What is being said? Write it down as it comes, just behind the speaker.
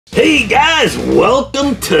Hey guys,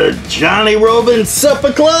 welcome to Johnny Robin's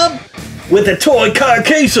Supper Club with a toy car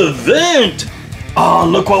case event. Oh,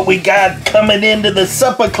 look what we got coming into the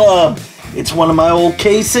Supper Club. It's one of my old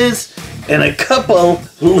cases and a couple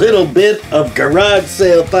little bit of garage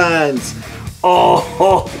sale finds. Oh,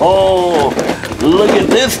 ho, ho. Look at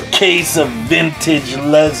this case of vintage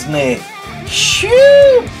Lesney.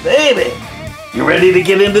 Shoo, baby. You ready to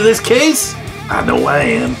get into this case? I know I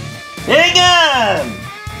am. Hang on.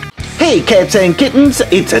 Hey cats and kittens,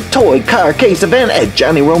 it's a toy car case event at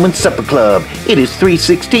Johnny Roman's Supper Club. It is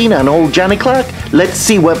 3:16 on old Johnny clock. Let's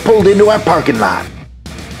see what pulled into our parking lot.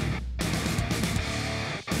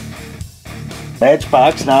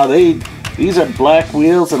 Matchbox, now these are black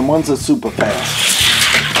wheels and one's a super fast.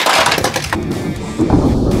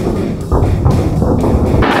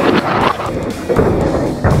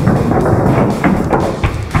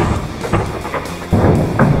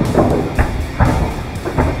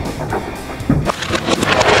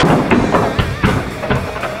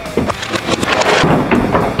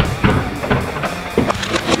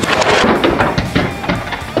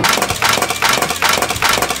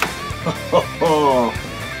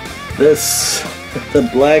 The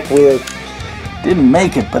black wheel didn't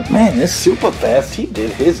make it, but man, this super fast, he did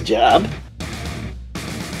his job.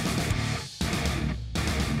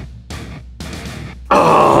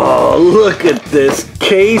 Oh, look at this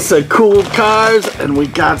case of cool cars, and we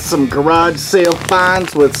got some garage sale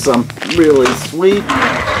finds with some really sweet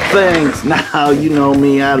things. Now, you know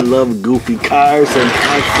me, I love goofy cars, and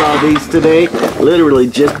I saw these today. Literally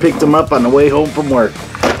just picked them up on the way home from work.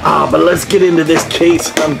 Ah, but let's get into this case.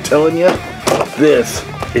 I'm telling you, this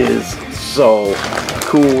is so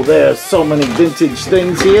cool. There's so many vintage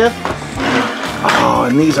things here. Oh,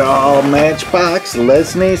 and these are all Matchbox,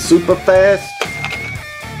 Lesney, super fast.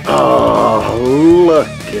 Oh, look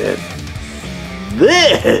at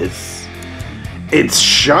this. It's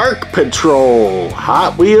Shark Patrol,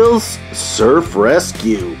 Hot Wheels, Surf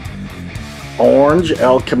Rescue. Orange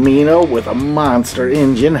El Camino with a monster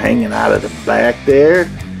engine hanging out of the back there.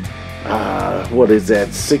 What is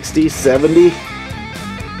that, 60, 70?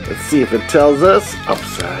 Let's see if it tells us.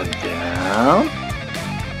 Upside down.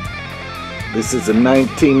 This is a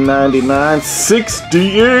 1999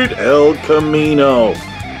 68 El Camino.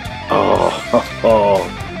 Oh,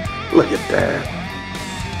 look at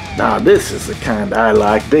that. Now this is the kind I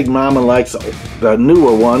like. Big Mama likes the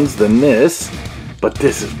newer ones than this, but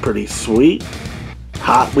this is pretty sweet.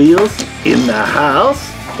 Hot Wheels in the house.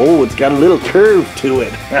 Oh, it's got a little curve to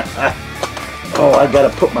it. Oh, I gotta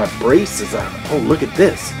put my braces on. Oh, look at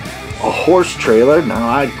this. A horse trailer. Now,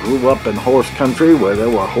 I grew up in horse country where there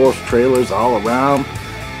were horse trailers all around.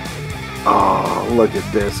 Oh, look at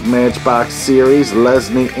this. Matchbox series,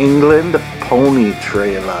 Lesney, England, pony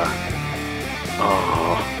trailer.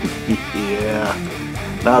 Oh, yeah.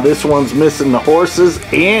 Now, this one's missing the horses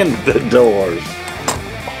and the doors.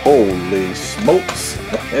 Holy smokes.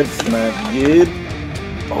 That's not good.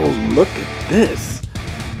 Oh, look at this.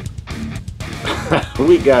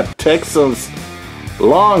 We got Texas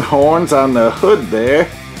Longhorns on the hood there.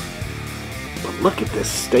 But look at this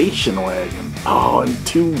station wagon. Oh, and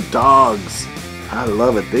two dogs. I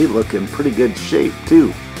love it. They look in pretty good shape,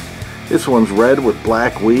 too. This one's red with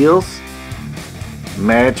black wheels.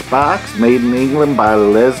 Matchbox, made in England by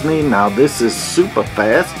Lesney. Now, this is super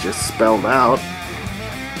fast, just spelled out.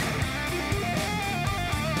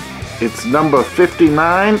 It's number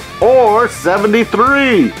 59 or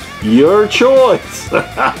 73. Your choice.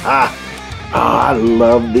 Oh, I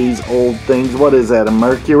love these old things. What is that, a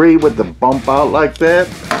Mercury with the bump out like that?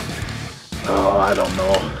 Oh, I don't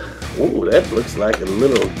know. Oh, that looks like a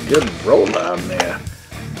little good roll on there.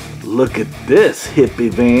 Look at this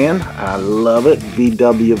hippie van. I love it.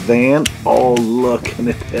 VW van. Oh, look, and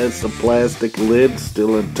it has the plastic lid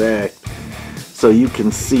still intact. So you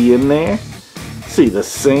can see in there. See the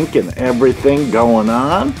sink and everything going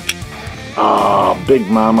on. Oh, Big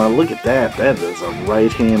Mama, look at that. That is a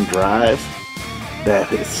right-hand drive.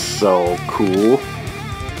 That is so cool.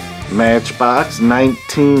 Matchbox,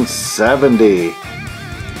 1970.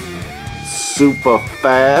 Super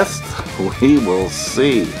fast. We will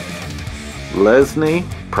see. Lesney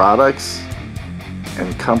Products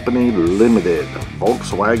and Company Limited.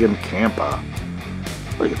 Volkswagen Camper.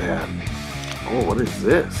 Look at that. Oh, what is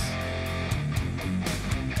this?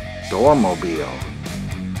 Doormobile.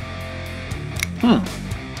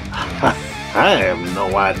 I have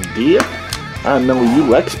no idea. I know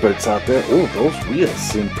you experts out there. Oh, those wheels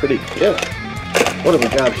seem pretty good. What have we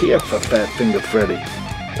got here for Fat Finger Freddy?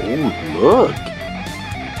 Oh, look.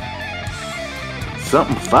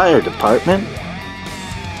 Something fire department.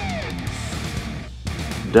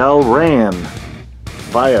 Delran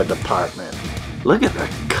Fire Department. Look at the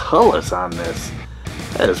colors on this.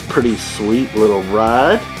 That is pretty sweet little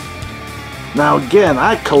ride. Now again,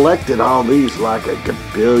 I collected all these like a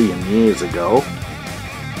gabillion years ago.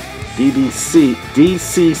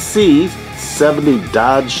 DCC 70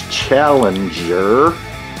 Dodge Challenger.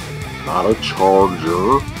 Not a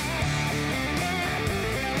Charger.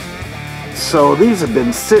 So these have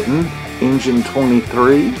been sitting, engine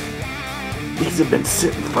 23. These have been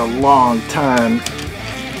sitting for a long time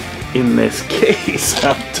in this case.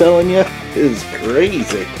 I'm telling you, it's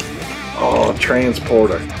crazy. Oh,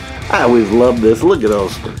 transporter. I always love this. Look at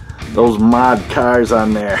those mod cars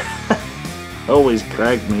on there. Always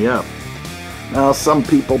crack me up. Now some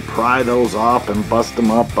people pry those off and bust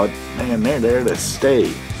them up, but man, they're there to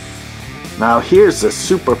stay. Now here's the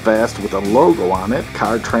super fast with a logo on it.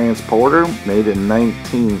 Car transporter, made in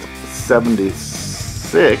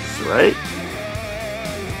 1976, right?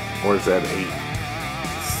 Or is that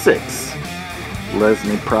 86?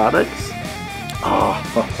 Lesney products.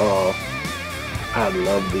 Oh, I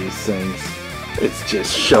love these things. It's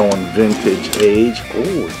just showing vintage age.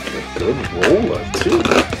 Oh, it's a good roller too.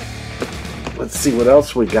 Let's see what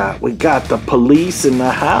else we got. We got the police in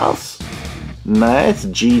the house. Nice,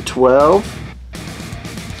 G12.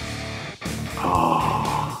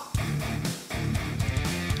 Oh.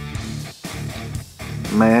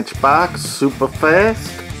 Matchbox, super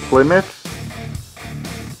fast. Plymouth.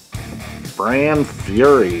 Brand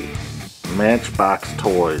Fury. Matchbox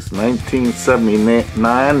toys.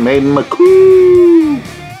 1979, made in McCoo.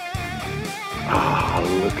 Ah,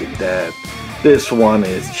 look at that. This one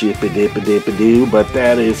is chippy-dippy-dippy-doo, but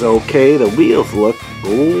that is okay. The wheels look...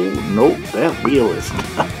 Oh, nope, that wheel is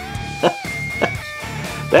not.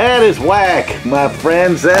 That is whack, my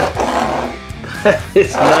friends.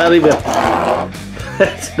 It's not even...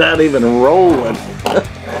 It's not even rolling.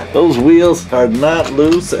 Those wheels are not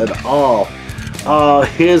loose at all.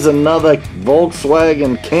 Here's another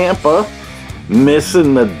Volkswagen camper.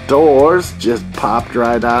 Missing the doors. Just popped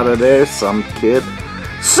right out of there. Some kid...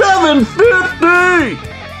 $750!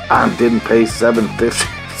 I didn't pay $750.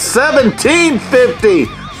 $17.50!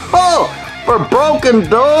 Oh, for broken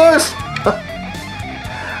doors?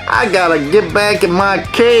 I gotta get back in my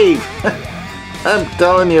cave. I'm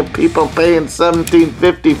telling you, people paying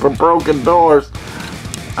 $17.50 for broken doors.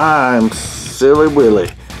 I'm silly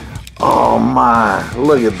willy. Oh my,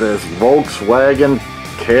 look at this Volkswagen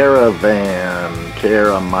Caravan,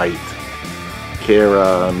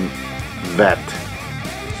 Caravet.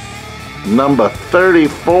 Number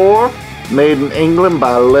 34, made in England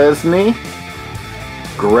by Lesney.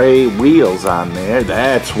 Gray wheels on there.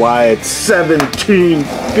 That's why it's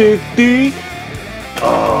 $17.50.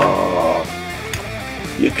 Oh,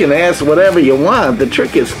 you can ask whatever you want. The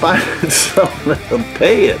trick is finding someone to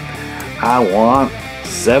pay it. I want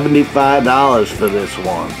 $75 for this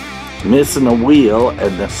one. Missing a wheel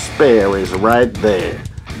and the spare is right there.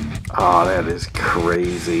 Oh, that is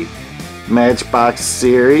crazy. Matchbox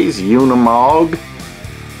series, Unimog,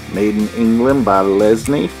 made in England by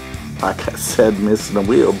Lesney. Like I said, missing a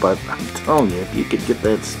wheel, but I'm telling you, if you could get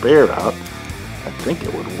that spare out, I think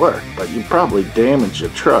it would work, but you'd probably damage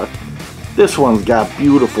your truck. This one's got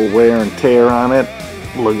beautiful wear and tear on it.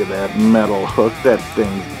 Look at that metal hook, that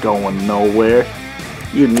thing's going nowhere.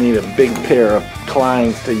 You'd need a big pair of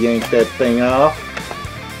climbs to yank that thing off.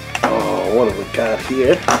 Oh, what have we got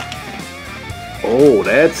here? Oh,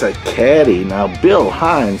 that's a Caddy. Now, Bill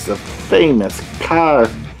Hines, the famous car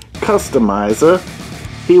customizer,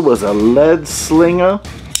 he was a lead slinger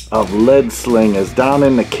of lead slingers down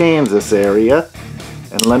in the Kansas area.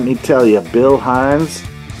 And let me tell you, Bill Hines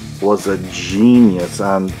was a genius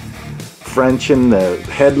on Frenching the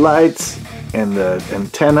headlights and the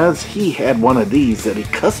antennas. He had one of these that he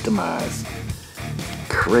customized.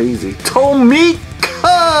 Crazy. Tomica!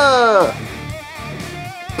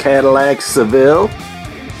 Cadillac Seville,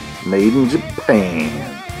 made in Japan.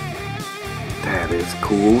 That is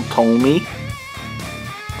cool, Tomy.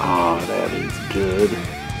 Oh, that is good.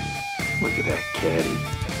 Look at that caddy.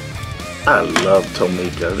 I love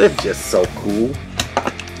Tomica. They're just so cool.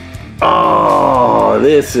 Oh,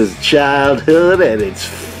 this is childhood at its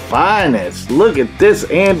finest. Look at this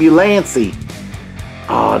ambulancey.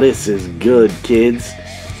 Oh, this is good, kids.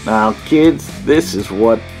 Now, kids, this is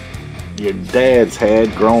what your dads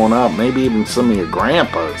had growing up, maybe even some of your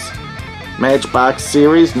grandpas. Matchbox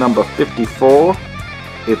series number 54.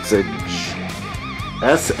 It's a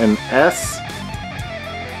S&S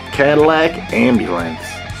Cadillac ambulance,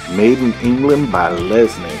 made in England by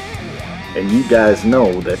Lesney. And you guys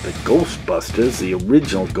know that the Ghostbusters, the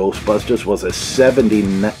original Ghostbusters, was a 79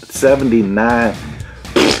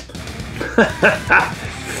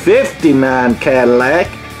 '59 Cadillac.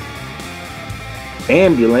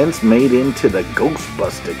 Ambulance made into the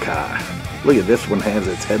Ghostbuster car. Look at this one, has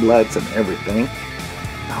its headlights and everything.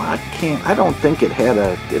 Now I don't think it had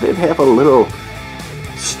did it have a little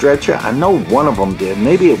stretcher? I know one of them did.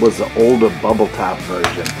 Maybe it was the older bubble top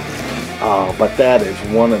version. But that is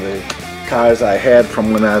one of the cars I had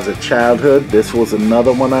from when I was a childhood. This was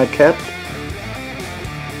another one I kept.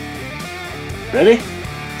 Ready,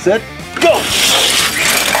 set, go!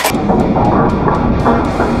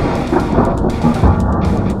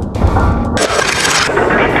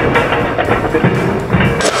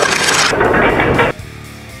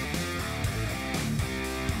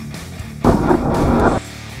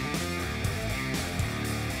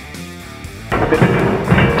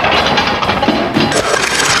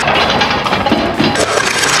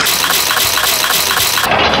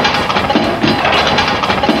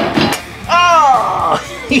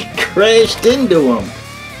 Crashed into him.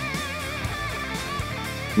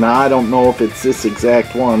 Now I don't know if it's this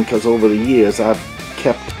exact one, because over the years I've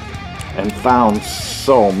kept and found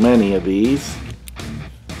so many of these.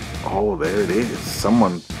 Oh, there it is.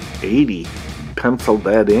 Someone 80 penciled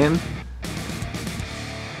that in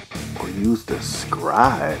or used a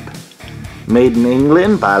scribe. Made in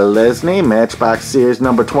England by Lesney, Matchbox series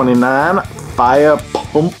number 29, fire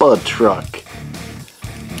pumper truck,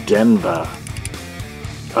 Denver.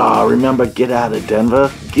 Oh, remember, get out of Denver.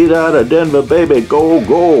 Get out of Denver, baby. Go,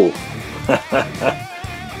 go.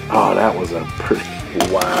 Oh, that was a pretty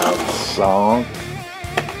wild song.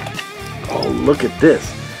 Oh, look at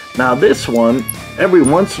this. Now, this one, every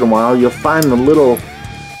once in a while, you'll find the little,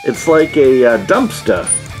 it's like a dumpster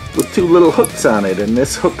with two little hooks on it. And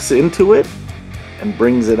this hooks into it and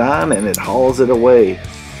brings it on and it hauls it away.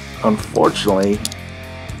 Unfortunately,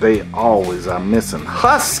 they always are missing.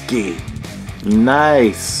 Husky.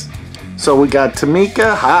 Nice. So we got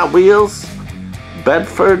Tomica, Hot Wheels,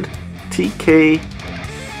 Bedford, TK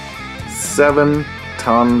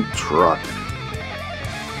 7-ton truck.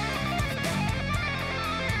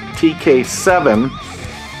 TK7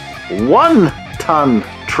 1-ton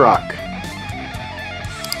truck.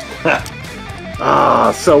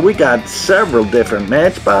 So we got several different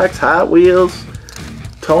Matchbox, Hot Wheels,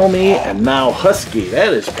 Tomy, and now Husky.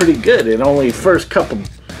 That is pretty good. And only first couple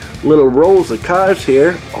little rows of cars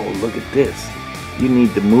here. Oh, look at this. You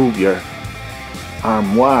need to move your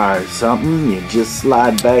armoire or something. You just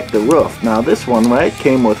slide back the roof. Now this one, right,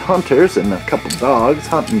 came with hunters and a couple dogs,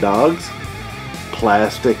 hunting dogs.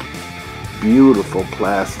 Plastic, beautiful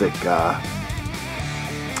plastic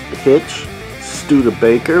hitch.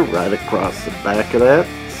 Studebaker right across the back of that.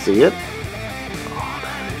 See it? Oh,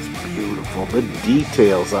 that is beautiful. The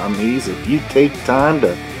details on these, if you take time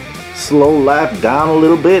to slow life down a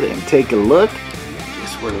little bit and take a look,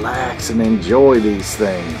 just relax and enjoy these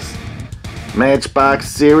things. Matchbox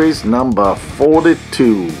series number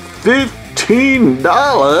 42,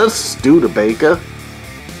 $15 Studebaker.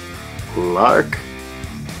 Lark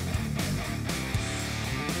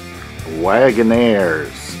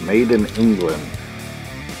Wagonaires, made in England.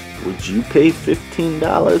 Would you pay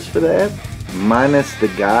 $15 for that? Minus the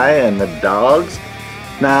guy and the dogs?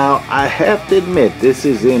 Now, I have to admit, this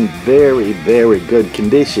is in very, very good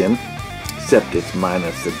condition, except it's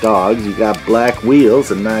minus the dogs. You got black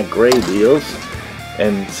wheels and not gray wheels,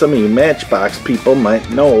 and some of you Matchbox people might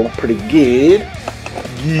know pretty good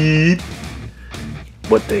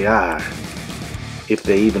what they are, if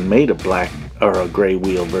they even made a black or a gray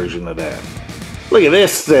wheel version of that. Look at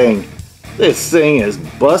this thing. This thing is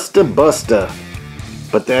busta,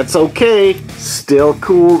 but that's okay. Still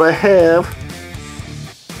cool to have.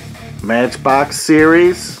 Matchbox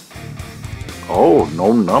series. Oh,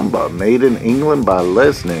 no number. Made in England by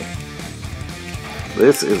Lesney.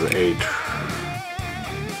 This is a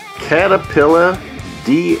Caterpillar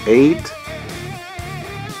D8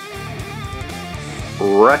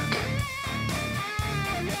 Wreck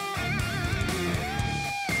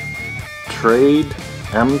Trade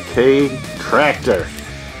MK Tractor.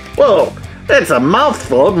 Whoa, that's a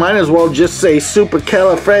mouthful. Might as well just say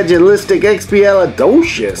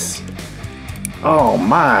supercalifragilisticexpialidocious. Oh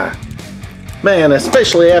my. Man,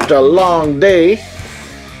 especially after a long day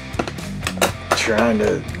trying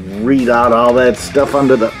to read out all that stuff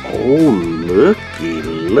under the... Oh,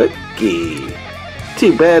 looky.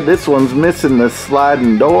 Too bad this one's missing the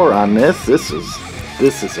sliding door on this. This is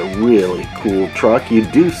a really cool truck. You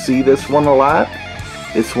do see this one a lot.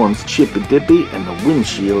 This one's chippy dippy and the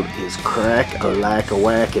windshield is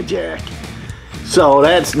crack-a-lack-a-whack-a-jack. So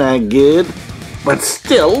that's not good. But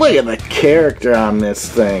still, look at the character on this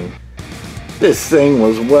thing. This thing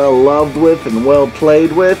was well loved with and well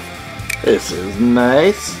played with. This is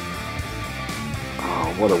nice.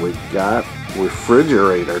 Oh, what do we got?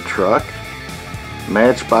 Refrigerator truck.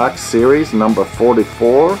 Matchbox series number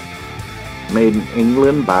 44. Made in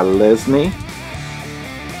England by Lesney.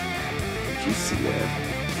 Did you see that?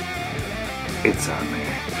 It's on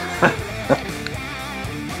there.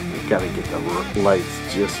 You gotta get the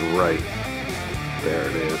lights just right. There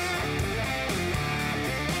it is.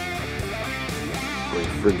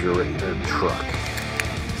 Refrigerator truck.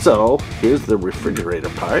 So here's the refrigerator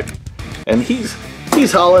part, and he's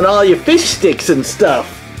hauling all your fish sticks and stuff.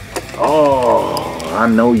 Oh, I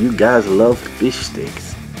know you guys love fish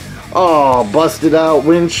sticks. Oh, busted out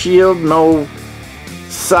windshield, no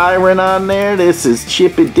siren on there. This is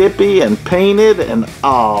chippy dippy and painted, and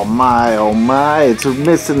oh my, it's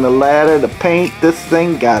missing the ladder to paint. This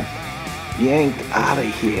thing got yanked out of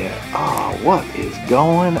here. Oh, what is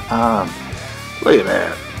going on? Look at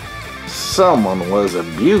that. Someone was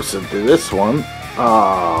abusive to this one.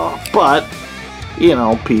 But, you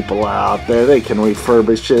know, people out there, they can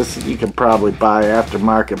refurbish this. You can probably buy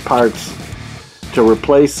aftermarket parts to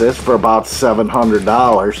replace this for about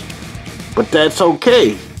 $700. But that's okay.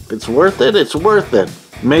 If it's worth it, it's worth it.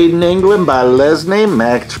 Made in England by Lesney,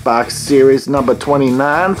 Matchbox series number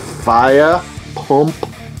 29, fire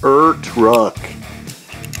pumper truck.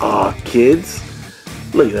 Oh, kids,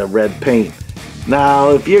 look at that red paint. Now,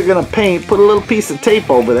 if you're gonna paint, put a little piece of tape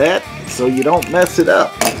over that so you don't mess it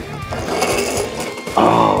up.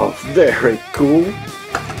 Oh, very cool.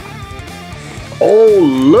 Oh,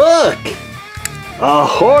 look! A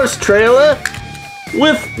horse trailer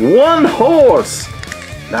with one horse.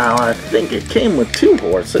 Now, I think it came with 2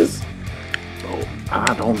 horses. Oh,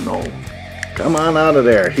 I don't know. Come on out of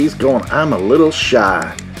there. He's going, I'm a little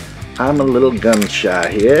shy. I'm a little gun shy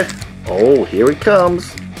here. Oh, here he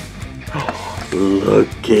comes. Look,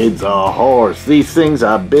 kids, a horse. These things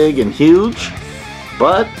are big and huge,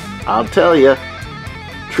 but I'll tell you,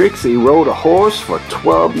 Trixie rode a horse for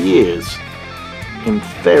 12 years in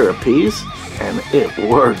therapies, and it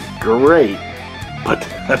worked great. But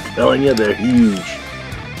I'm telling you, they're huge.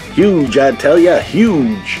 Huge, I tell you,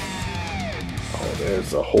 huge. Oh,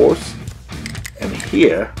 there's a horse. And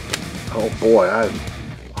here, oh boy, I'm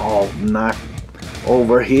all knocked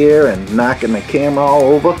over here and knocking the camera all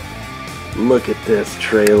over. Look at this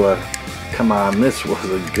trailer. Come on, this was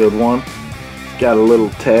a good one. Got a little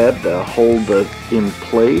tab to hold it in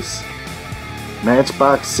place.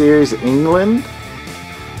 Matchbox series England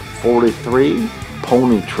 43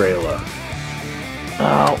 pony trailer.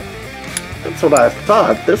 Now, that's what I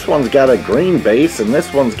thought. This one's got a green base and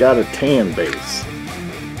this one's got a tan base.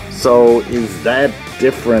 So is that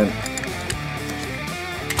different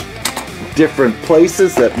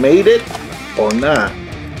places that made it or not?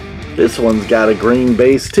 This one's got a green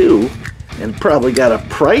base too, and probably got a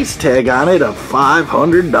price tag on it of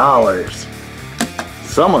 $500.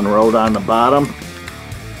 Someone wrote on the bottom,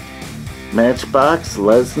 Matchbox,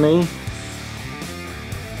 Lesney.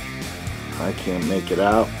 I can't make it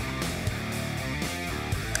out.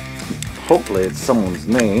 Hopefully it's someone's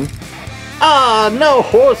name. Ah, no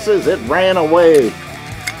horses, it ran away.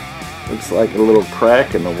 Looks like a little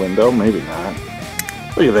crack in the window, maybe not.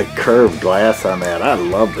 Look at the curved glass on that. I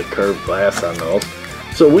love the curved glass on those.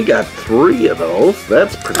 So we got 3 of those.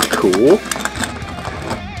 That's pretty cool.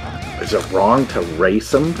 Is it wrong to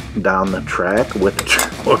race them down the track with a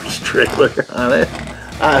horse trailer on it?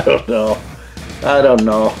 I don't know. I don't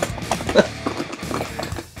know.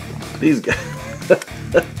 These guys.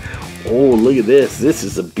 Oh, look at this. This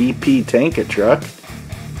is a BP tanker truck.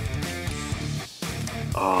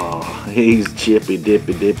 Oh, he's chippy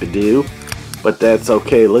dippy dippy doo. But that's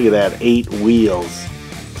okay. Look at that. 8 wheels.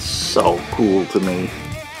 So cool to me.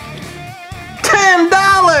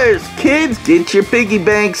 $10! Kids, get your piggy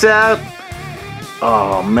banks out.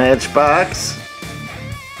 Oh, Matchbox.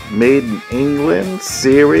 Made in England.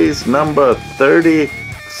 Series number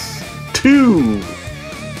 32.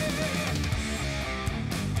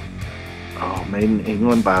 Oh, made in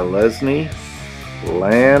England by Lesney.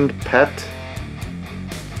 Land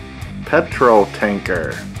Petro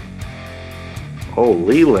tanker. Oh,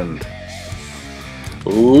 Leland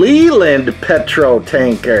Petro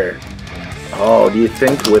tanker. Oh, do you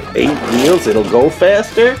think with 8 wheels it'll go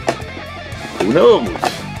faster? Who knows?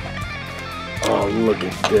 Oh, look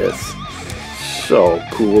at this. So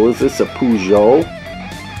cool. Is this a Peugeot?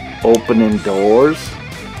 Opening doors.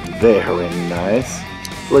 Very nice.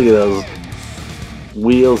 Look at those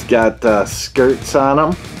wheels. Got skirts on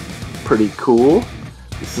them. Pretty cool.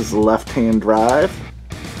 This is a left-hand drive.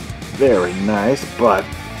 Very nice, but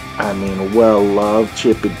I mean, well-loved,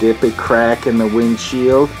 chippy-dippy, crack in the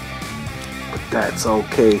windshield. But That's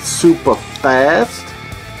okay. Super fast.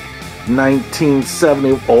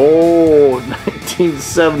 1970. Oh,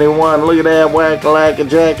 1971. Look at that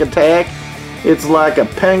whack-a-lack-a-jack attack. It's like a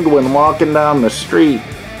penguin walking down the street.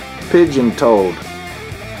 Pigeon-toed.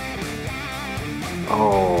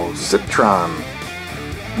 Oh, Citron.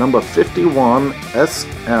 Number 51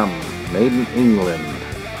 SM. Made in England.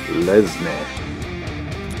 Lesney.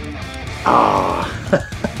 Ah,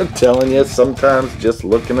 I'm telling you, sometimes just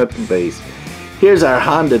looking at the base. Here's our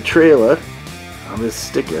Honda trailer. Oh, this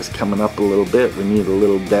sticker is coming up a little bit. We need a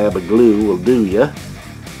little dab of glue. Will do ya.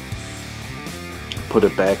 Put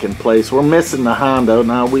it back in place. We're missing the Honda.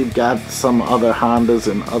 Now we've got some other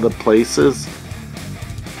Hondas in other places.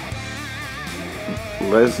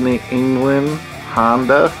 Lesney, England,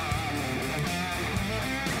 Honda.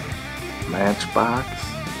 Matchbox.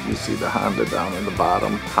 You see the Honda down in the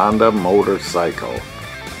bottom. Honda motorcycle.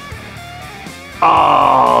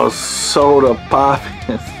 Oh, soda pop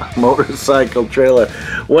motorcycle trailer.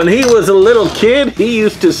 When he was a little kid, he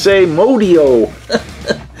used to say Modio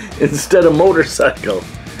instead of motorcycle.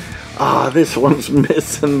 Ah, this one's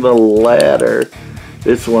missing the ladder.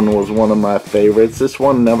 This one was one of my favorites. This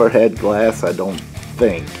one never had glass, I don't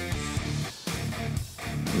think.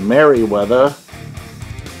 Merriweather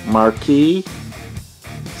Marquis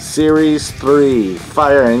Series 3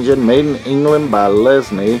 fire engine made in England by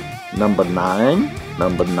Lesney. Number 9,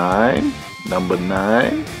 number 9, number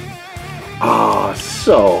 9. Ah,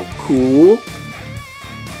 so cool.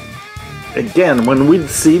 Again, when we'd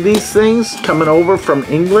see these things coming over from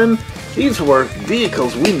England, these were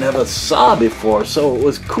vehicles we never saw before, so it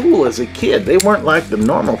was cool as a kid. They weren't like the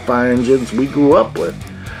normal fire engines we grew up with.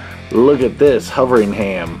 Look at this, hovering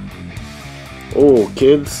ham. Oh,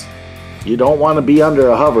 kids, you don't want to be under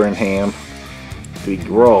a hovering ham. Be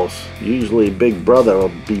gross. Usually Big Brother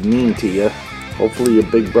will be mean to you. Hopefully your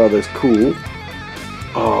Big Brother's cool.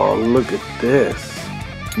 Oh, look at this.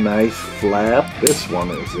 Nice flap. This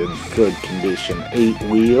one is in good condition. 8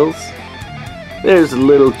 wheels. There's a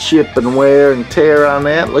little chip and wear and tear on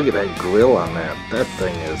that. Look at that grill on that. That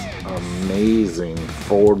thing is amazing.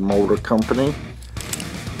 Ford Motor Company.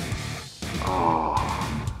 Oh.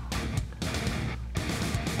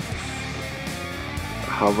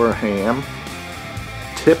 Hover ham.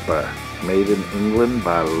 Tipper, made in England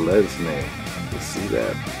by Lesney. You see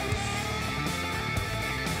that?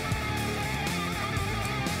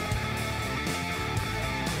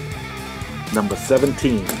 Number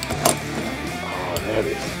 17. Oh, that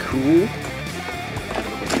is cool. What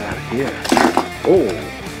do we got here?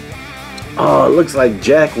 Oh, it looks like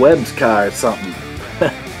Jack Webb's car or something.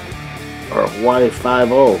 Or Y50.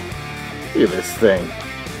 Look at this thing.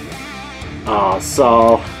 Oh,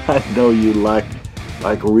 Saul, I know you like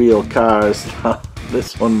real cars.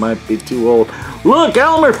 This one might be too old. Look,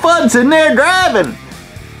 Elmer Fudd's in there driving.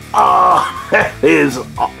 Oh, that is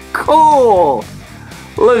cool.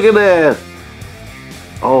 Look at that.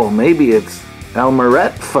 Oh, maybe it's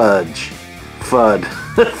Elmerette Fudge.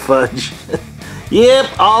 Fudge.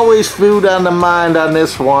 Yep, always food on the mind on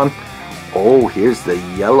this one. Oh, here's the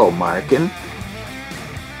yellow marking.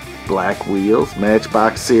 Black wheels,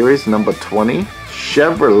 Matchbox series, number 20.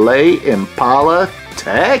 Chevrolet Impala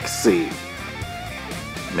Taxi.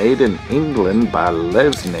 Made in England by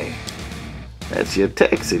Lesney. That's your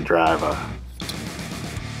taxi driver.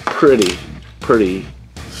 Pretty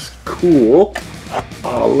cool.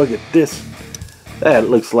 Oh, look at this. That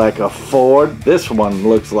looks like a Ford. This one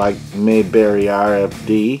looks like Mayberry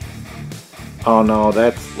RFD. Oh no,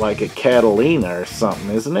 that's like a Catalina or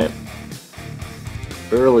something, isn't it?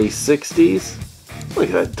 Early 60s. Look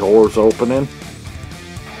at that, doors opening.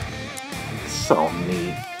 So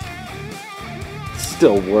neat.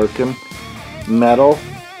 Still working. Metal.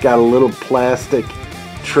 Got a little plastic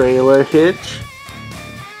trailer hitch.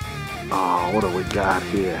 Oh, what do we got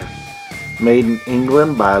here? Made in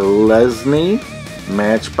England by Lesney.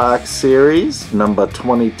 Matchbox series. Number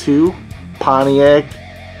 22. Pontiac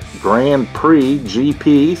Grand Prix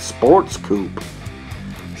GP Sports Coupe.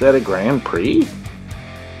 Is that a Grand Prix?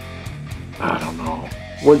 I don't know.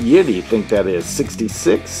 What year do you think that is?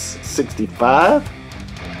 66? 65?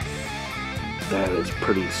 That is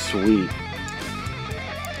pretty sweet.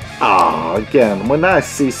 Oh, again, when I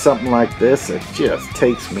see something like this, it just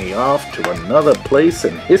takes me off to another place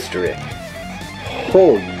in history.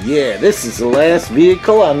 Oh yeah, this is the last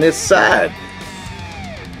vehicle on this side.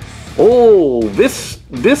 Oh, this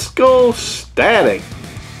Visco Static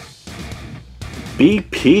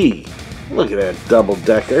BP. Look at that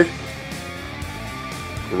double-decker.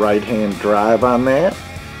 Right-hand drive on that.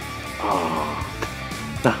 Oh.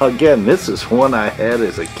 Now again, this is one I had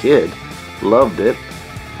as a kid. Loved it.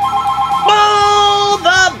 Oh!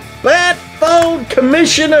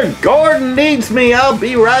 Commissioner Gordon needs me. I'll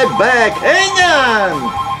be right back. Hang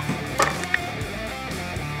on.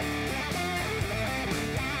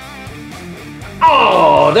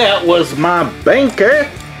 Oh, that was my banker.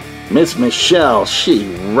 Miss Michelle,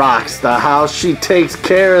 she rocks the house. She takes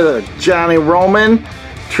care of the Johnny Roman,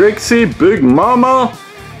 Trixie, Big Mama.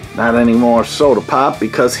 Not anymore Soda Pop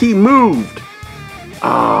because he moved.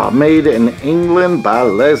 Made in England by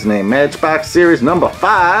Lesney. Matchbox series number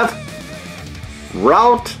 5.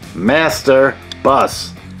 Route Master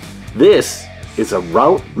Bus. This is a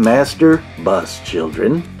Route Master bus,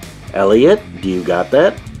 children. Elliot, do you got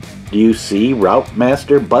that? Do you see Route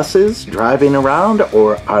Master buses driving around,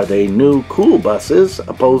 or are they new cool buses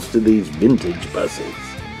opposed to these vintage buses?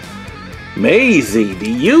 Maisie,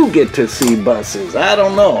 do you get to see buses? I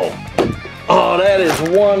don't know. Oh, that is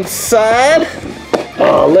one side.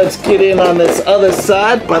 Oh, let's get in on this other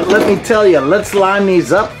side, but let me tell you, let's line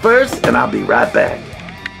these up first, and I'll be right back.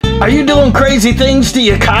 Are you doing crazy things to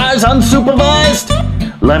your cars unsupervised?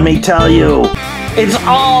 Let me tell you, it's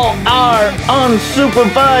all our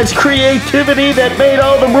unsupervised creativity that made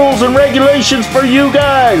all the rules and regulations for you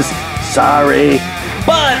guys. Sorry.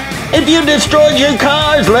 But if you destroyed your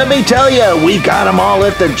cars, let me tell you, we got them all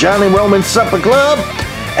at the Johnny Roman Supper Club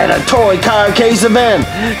at a toy car case event.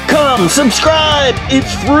 Come, subscribe,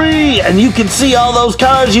 it's free, and you can see all those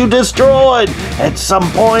cars you destroyed. At some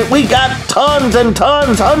point, we got tons and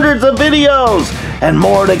tons, hundreds of videos, and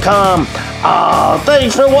more to come.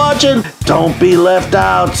 Thanks for watching. Don't be left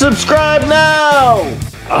out. Subscribe now.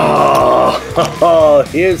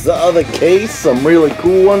 Here's the other case. Some really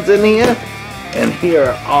cool ones in here. And here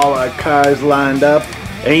are all our cars lined up.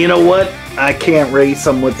 And you know what? I can't race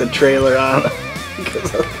them with the trailer on.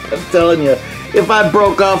 Because I'm telling you, if I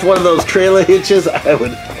broke off one of those trailer hitches, I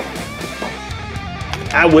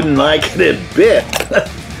wouldn't like it a bit.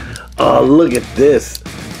 Oh, look at this.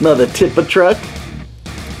 Another tipper truck.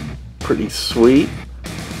 Pretty sweet.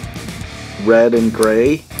 Red and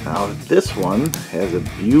gray. Now this one has a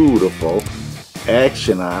beautiful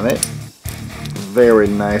action on it. Very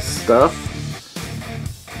nice stuff.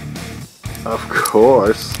 Of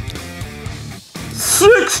course.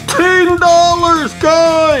 $16,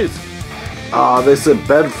 guys! This is a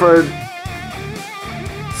Bedford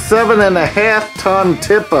 7.5 ton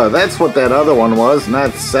tipper. That's what that other one was,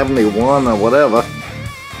 not 71 or whatever.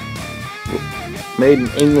 Made in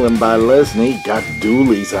England by Lesney. Got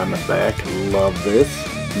dualies on the back. Love this.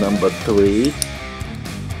 Number 3.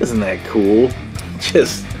 Isn't that cool?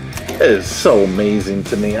 That is so amazing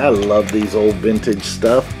to me. I love these old vintage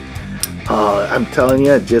stuff. I'm telling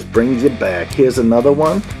you, it just brings you back. Here's another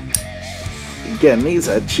one. Again, these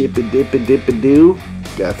are chippy dippy dippy doo.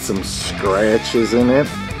 Got some scratches in it.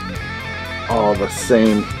 All the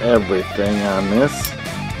same everything on this.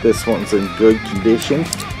 This one's in good condition.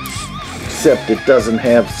 Except it doesn't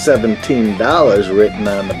have $17 written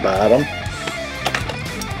on the bottom.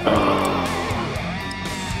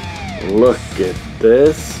 Look at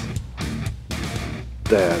this.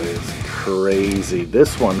 That is crazy.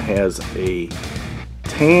 This one has a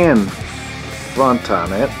tan front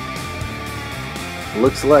on it.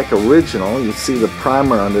 Looks like original. You see the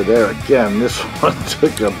primer under there. Again, this one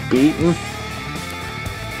took a beating.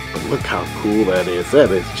 But look how cool that is.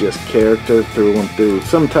 That is just character through and through.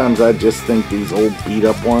 Sometimes I just think these old beat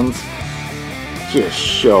up ones just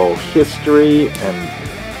show history, and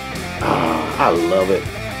I love it.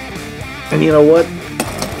 And you know what?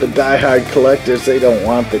 The die-hard collectors, they don't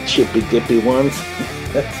want the chippy-dippy ones.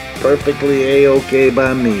 That's perfectly A-okay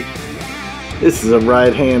by me. This is a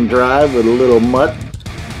right-hand drive with a little mutt,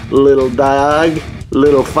 little dog,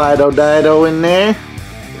 little Fido-Dido in there.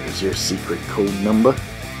 There's your secret code number.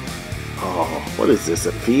 Oh, what is this,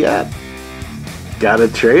 a Fiat? Got a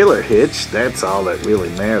trailer hitch, that's all that really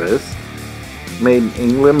matters. Made in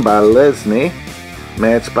England by Lesney.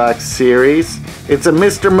 Matchbox series. It's a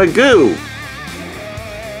Mr. Magoo.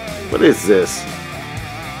 What is this?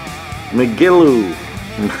 McGilloo.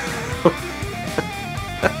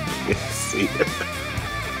 I can't see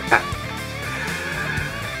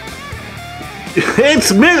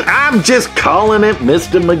it. I'm just calling it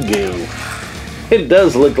Mr. Magoo. It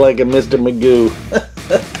does look like a Mr. Magoo.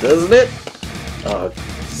 Doesn't it? Oh,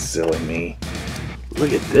 silly me.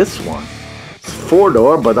 Look at this one. It's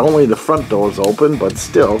 4-door, but only the front door's open, but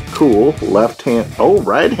still cool.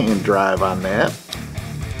 Right-hand drive on that.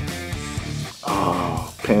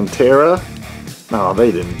 Oh, Pantera. No,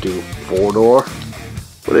 they didn't do 4-door.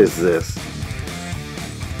 What is this?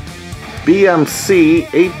 BMC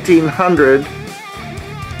 1800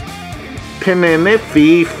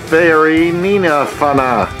 Pininifi Ferry Nina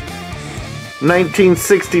Fana.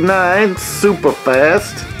 1969 super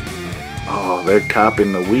fast. Oh, they're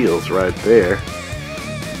copying the wheels right there.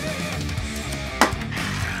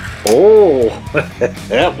 Oh,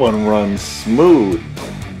 that one runs smooth.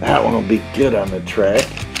 That one will be good on the track.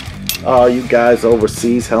 Oh, you guys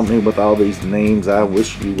overseas, help me with all these names. I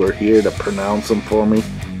wish you were here to pronounce them for me,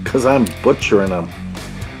 because I'm butchering them.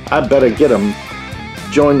 I better get them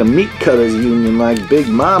join the meat cutters union like Big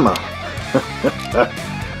Mama.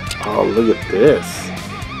 Oh, look at this.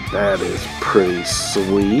 That is pretty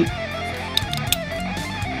sweet.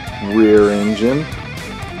 Rear engine.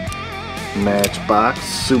 Matchbox,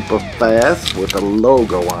 super fast with a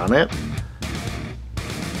logo on it.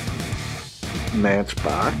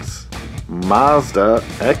 Matchbox. Mazda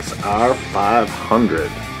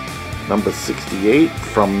XR500. Number 68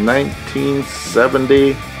 from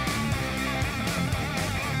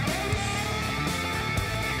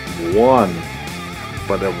 1971.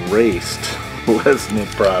 But erased. Lesney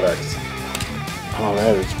products. Oh,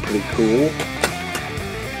 that is pretty cool.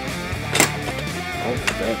 Oh,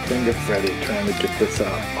 that finger Freddy trying to get this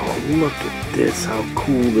out. Oh, look at this, how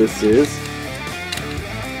cool this is.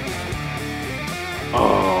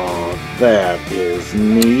 Oh, that is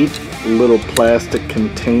neat. Little plastic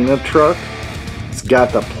container truck. It's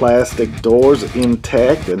got the plastic doors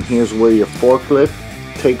intact, and here's where your forklift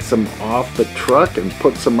takes them off the truck and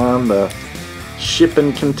puts them on the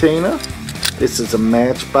shipping container. This is a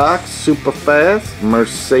Matchbox, super fast,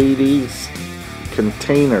 Mercedes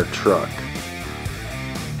container truck.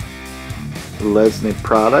 Lesney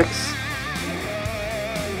products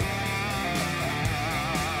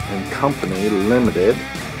and Company Limited,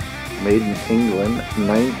 made in England,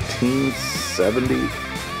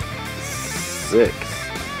 1976,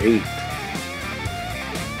 8.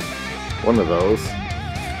 One of those.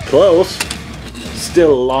 Close.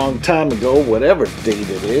 Still a long time ago, whatever date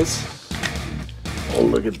it is. Oh,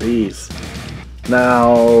 look at these.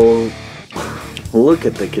 Now, look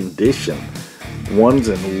at the condition. One's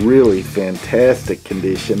in really fantastic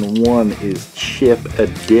condition. One is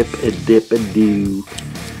chip-a-dip-a-dip-a-doo.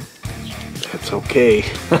 That's okay.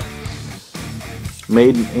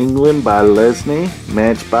 Made in England by Lesney.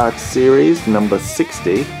 Matchbox series, number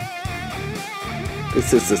 60.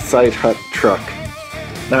 This is a site hut truck.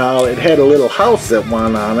 Now, it had a little house that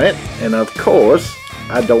went on it, and of course,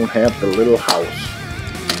 I don't have the little house.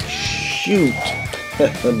 Shoot!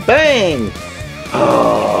 Bang!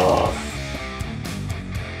 Oh!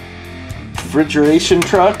 Refrigeration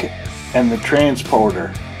truck and the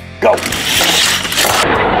transporter. Go!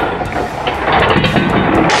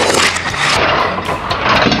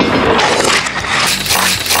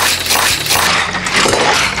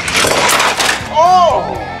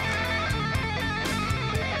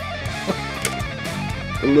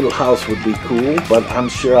 The little house would be cool, but I'm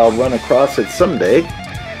sure I'll run across it someday.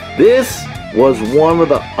 This was one of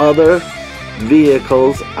the other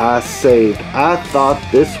vehicles I saved. I thought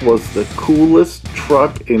this was the coolest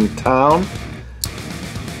truck in town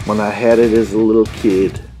when I had it as a little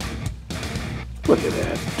kid. Look at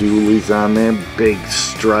that. Dualies on there, big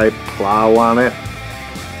stripe plow on it.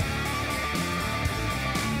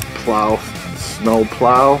 Plow, snow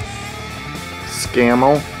plow,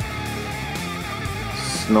 Scammo.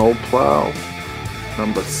 Snow plow,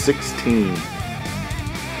 number 16.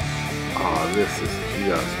 Oh, this is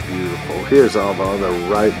just beautiful. Here's all the other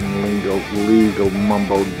writing legal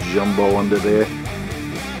mumbo jumbo under there.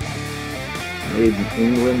 Made in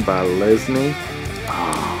England by Lesney.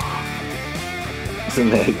 Oh,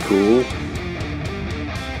 isn't that cool?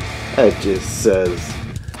 That just says,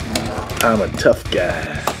 I'm a tough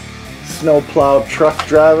guy. Snowplow truck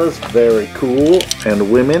drivers, very cool.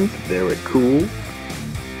 And women, very cool.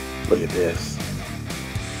 Look at this.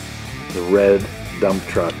 The red dump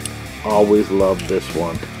truck. Always loved this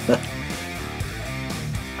one.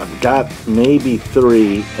 I've got maybe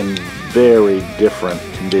 3 in very different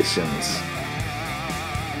conditions.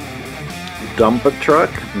 Dumper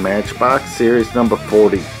truck, Matchbox, series number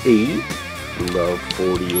 48. Love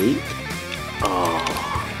 48. Oh,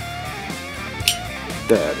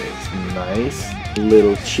 that is nice.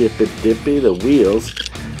 Little chippy dippy. The wheels.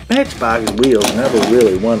 Matchbox wheels never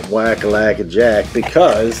really went whack-a-lack-a-jack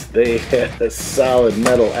because they had a solid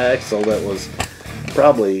metal axle that was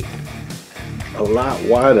probably a lot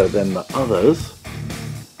wider than the others.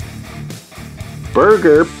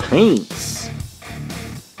 Burger paints.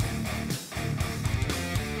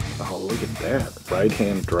 Oh, look at that.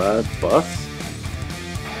 Right-hand drive bus.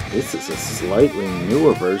 This is a slightly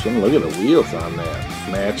newer version. Look at the wheels on that.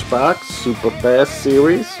 Matchbox Super Fast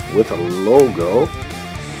Series with a logo.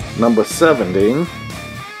 Number 17.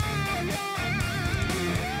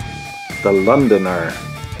 The Londoner.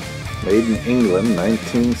 Made in England,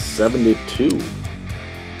 1972.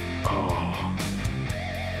 Oh.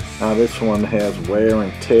 Now this one has wear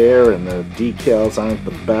and tear and the decals aren't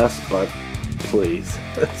the best, but please,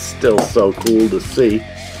 it's still so cool to see.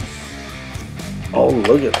 Oh,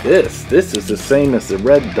 look at this. This is the same as the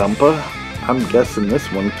red dumper. I'm guessing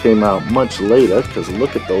this one came out much later because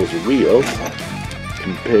look at those wheels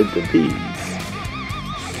compared to these.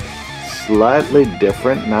 Slightly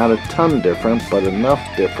different, not a ton different, but enough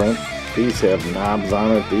different. These have knobs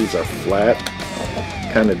on it. These are flat,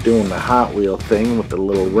 kind of doing the Hot Wheel thing with the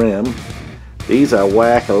little rim. These are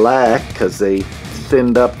whack-a-lack because they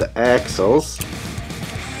thinned up the axles.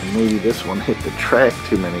 And maybe this one hit the track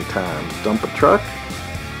too many times. Dumper truck,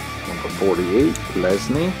 number 48,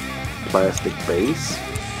 Lesney, plastic base.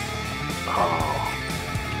 Oh,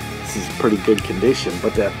 this is pretty good condition,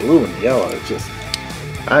 but that blue and yellow is just,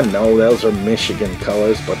 I know those are Michigan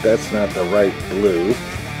colors, but that's not the right blue,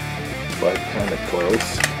 but kind of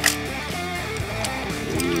close.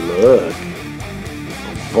 Look,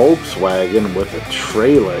 Volkswagen with a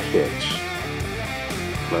trailer hitch.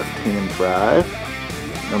 Left-hand drive,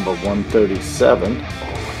 number 137. Oh, look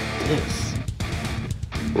at this.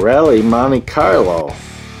 Rally Monte Carlo,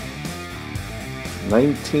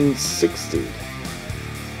 1960.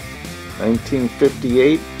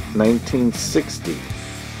 1958, 1960.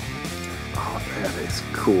 Oh, that is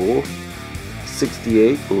cool.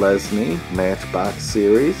 68 Lesney Matchbox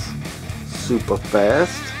series. Super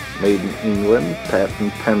fast. Made in England.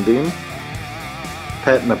 Patent pending.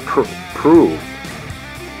 Patent approved.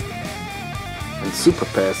 And super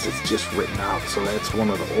fast is just written out, so that's one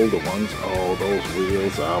of the older ones. Oh, those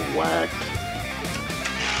wheels are whacked.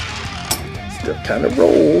 Still kind of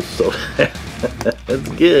rolls, so that's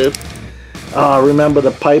good. Remember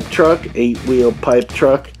the pipe truck? 8-wheel pipe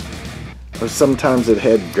truck? Or sometimes it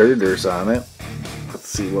had girders on it. Let's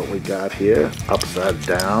see what we got here. Upside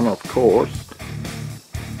down, of course.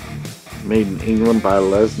 Made in England by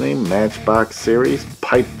Lesney. Matchbox series.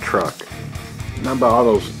 Pipe truck. Remember all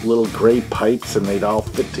those little gray pipes and they'd all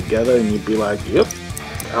fit together and you'd be like, yep,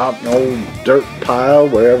 out in an old dirt pile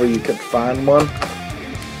wherever you could find one.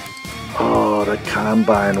 Oh, the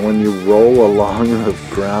combine, when you roll along the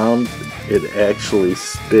ground, it actually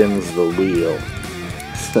spins the wheel.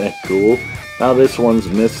 Isn't that cool? Now this one's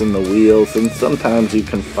missing the wheels, and sometimes you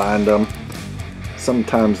can find them,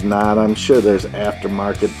 sometimes not. I'm sure there's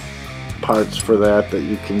aftermarket parts for that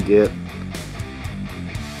you can get.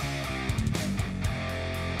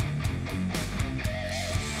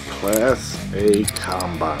 Class A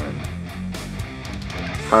combine.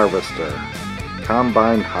 Harvester.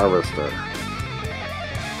 Combine harvester.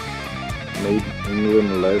 Made in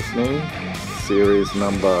England Lesney. Series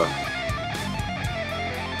number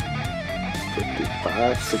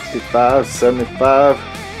 55, 65, 75.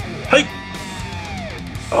 Hey!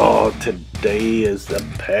 Oh, today is the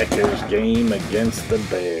Packers game against the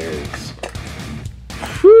Bears.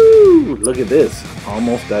 Whew! Look at this.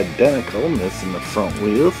 Almost identical. Missing the front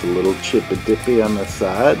wheels. A little chippy-dippy on the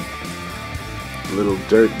side. A little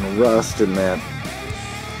dirt and rust in that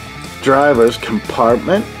driver's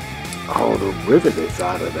compartment. Oh, the rivet is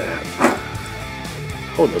out of that.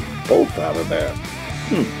 Oh, they're both out of that.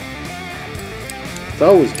 It's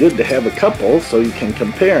always good to have a couple so you can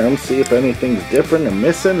compare them, see if anything's different or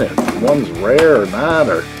missing, if one's rare or not,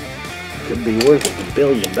 or could be worth $1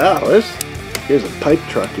 billion. Here's a pipe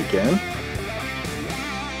truck again.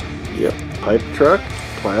 Yep, pipe truck,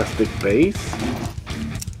 plastic base.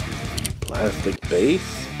 Plastic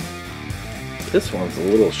base. This one's a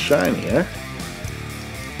little shinier.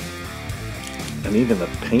 And even the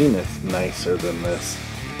paint is nicer than this.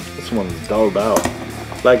 This one's dulled out.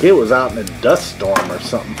 Like it was out in a dust storm or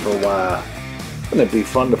something for a while. Wouldn't it be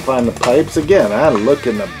fun to find the pipes again? I look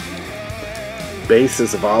in the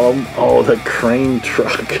bases of all of them. Oh, the crane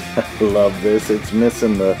truck. I love this. It's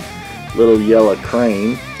missing the little yellow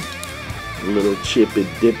crane. A little chippy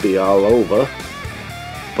dippy all over.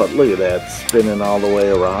 But look at that, spinning all the way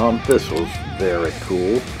around. This was very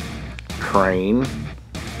cool. Crane.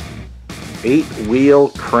 8-wheel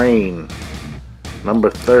crane. Number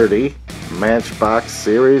 30. Matchbox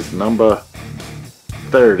series number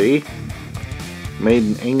 30. Made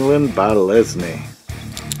in England by Lesney.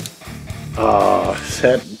 Oh, does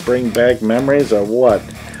that bring back memories or what?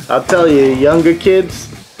 I'll tell you, younger kids,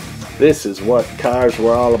 this is what cars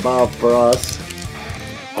were all about for us.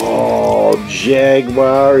 Oh,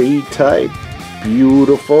 Jaguar E-Type.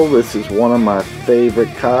 Beautiful. This is one of my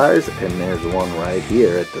favorite cars, and there's one right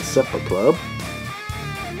here at the Supper Club.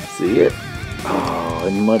 See it? Oh,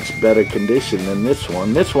 in much better condition than this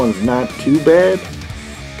one. This one's not too bad.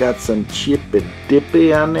 got some chippy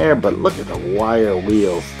dippy on there, but look at the wire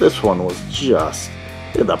wheels. This one was just,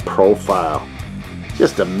 look at the profile.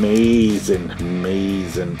 Just amazing,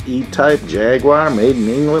 amazing. E-Type Jaguar, made in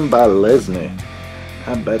England by Lesney.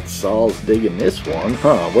 I bet Saul's digging this one,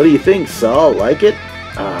 huh? What do you think, Saul? Like it?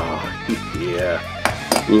 Oh, yeah.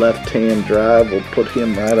 Left-hand drive, we'll put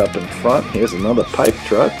him right up in front. Here's another pipe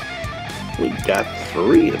truck. We got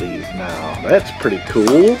 3 of these now. That's pretty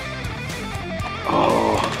cool.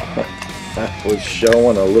 Oh, I was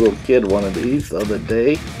showing a little kid one of these the other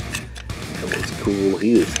day. It was cool.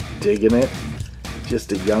 He was digging it.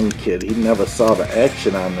 Just a young kid. He never saw the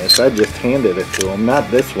action on this. I just handed it to him. Not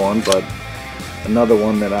this one, but another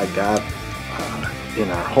one that I got in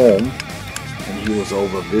our home. And he was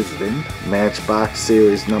over visiting. Matchbox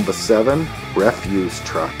Series number 7. Refuse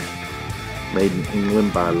truck. Made in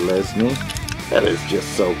England by Lesney. That is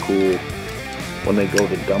just so cool. When they go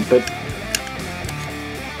to dump it.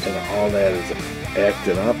 And all that is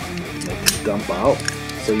acting up. They can dump out.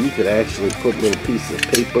 So you could actually put little pieces of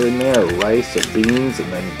paper in there, or rice, or beans,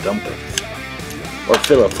 and then dump it. Or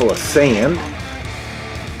fill it full of sand.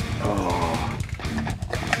 Oh.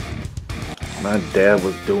 My dad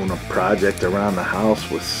was doing a project around the house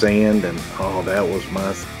with sand, and oh, that was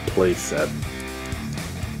my play set.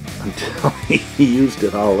 Until he used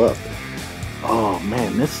it all up. Oh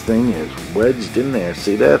man, this thing is wedged in there.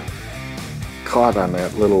 See that? Caught on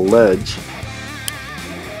that little ledge.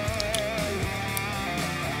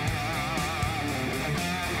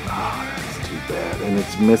 And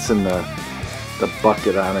it's missing the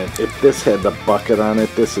bucket on it. If this had the bucket on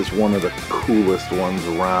it, this is one of the coolest ones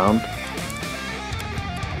around.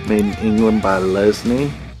 Made in England by Lesney.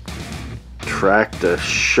 Tractor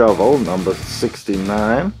shovel number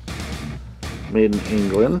 69. Made in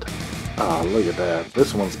England. Oh, look at that.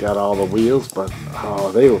 This one's got all the wheels, but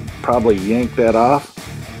oh, they will probably yank that off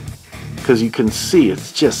because you can see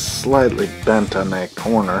it's just slightly bent on that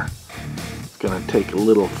corner. It's gonna take a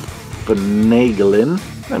little finagling.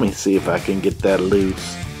 Let me see if I can get that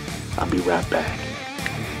loose. I'll be right back.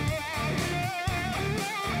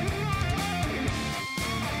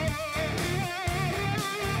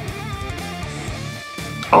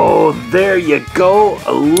 Oh, there you go.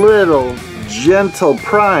 A little gentle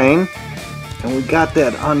prying. And we got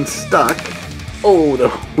that unstuck. Oh, the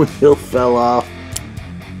wheel fell off.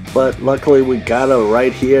 But luckily we got it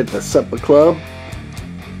right here at the supper club.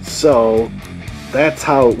 So that's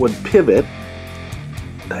how it would pivot.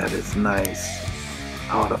 That is nice.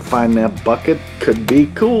 Oh, to find that bucket could be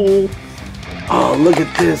cool. Oh, look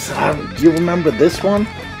at this. Do you remember this one?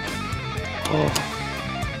 Oh,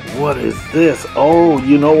 what is this? Oh,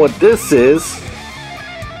 you know what this is?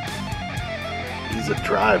 He's a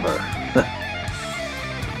driver.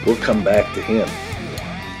 We'll come back to him.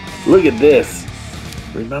 Look at this.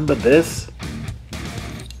 Remember this?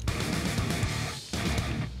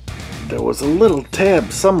 There was a little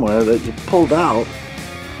tab somewhere that you pulled out.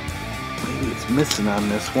 Maybe it's missing on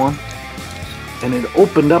this one. And it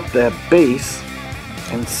opened up that base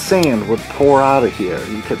and sand would pour out of here.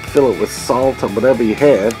 You could fill it with salt or whatever you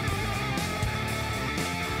had.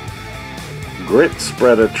 Grit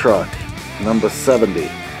spreader truck, number 70.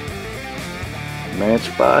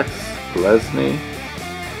 Matchbox, Lesney,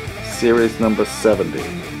 series number 70.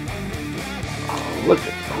 Oh, look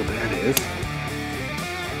at, oh, there it is.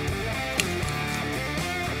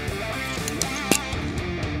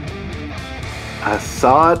 I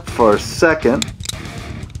saw it for a second.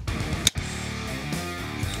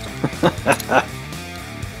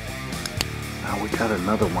 Now we got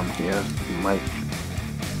another one here. Might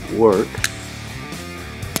work.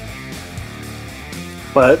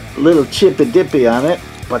 But little chippy dippy on it,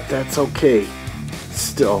 but that's okay.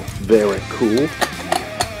 Still very cool.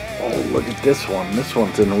 Oh, look at this one. This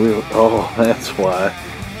one's in the wheel. Oh, that's why.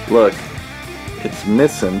 Look, it's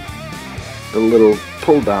missing the little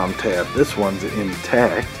pull down tab. This one's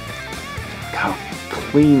intact. Look how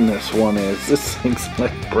clean this one is. This thing's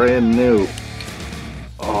like brand new.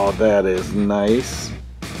 Oh, that is nice.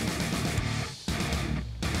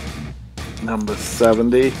 Number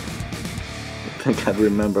 70. I think I'd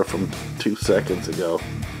remember from 2 seconds ago.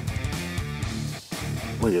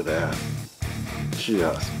 Look at that.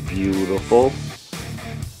 Just beautiful.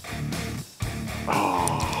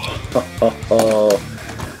 Oh,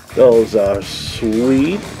 those are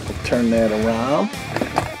sweet. We'll turn that around.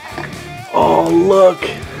 Oh, look.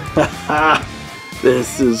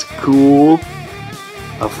 This is cool.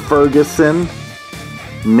 A Ferguson.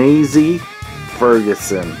 Maisie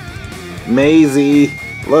Ferguson. Maisie,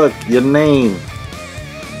 look, your name.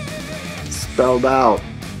 Spelled out.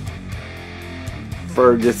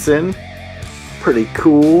 Ferguson. pretty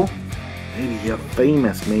cool. Maybe a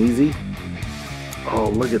famous Maisie. Oh,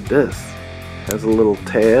 look at this. Has a little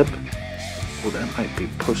tab. Oh, that might be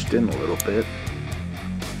pushed in a little bit.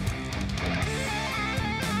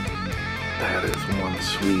 That is one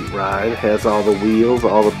sweet ride. Has all the wheels,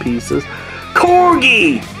 all the pieces.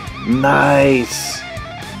 Corgi! Nice!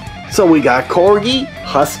 So we got Corgi,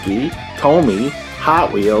 Husky, Tomy,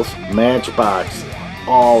 Hot Wheels, Matchbox,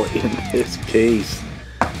 all in this case.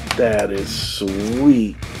 That is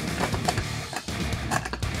sweet.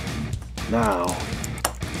 Now,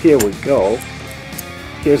 here we go.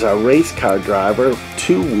 Here's our race car driver,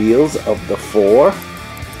 2 wheels of the 4.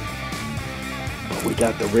 But we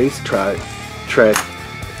got the race car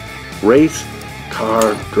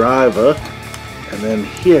driver. And then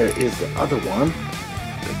here is the other one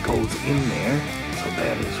that goes in there. So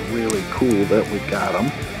that is really cool that we got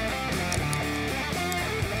them.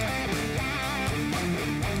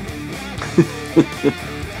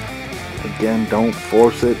 Again, don't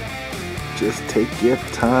force it. Just take your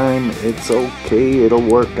time. It's okay. It'll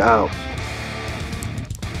work out.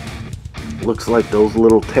 Looks like those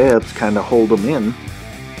little tabs kind of hold them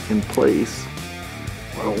in place.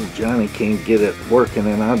 But old Johnny can't get it working,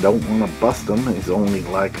 and I don't want to bust him. He's only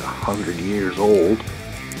like 100 years old.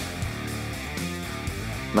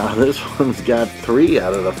 Now this one's got 3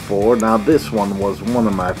 out of the 4. Now this one was one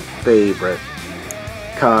of my favorite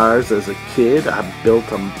cars as a kid. I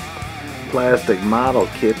built a plastic model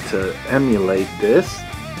kit to emulate this.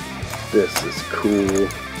 This is cool.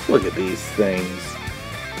 Look at these things.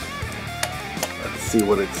 Let's see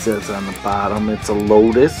what it says on the bottom. It's a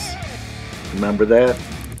Lotus. Remember that?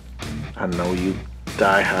 I know you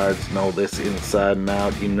diehards know this inside and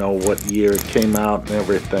out. You know what year it came out and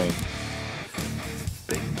everything.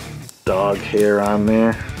 Big dog hair on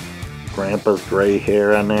there. Grandpa's gray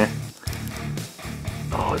hair on there.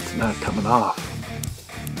 Oh, it's not coming off.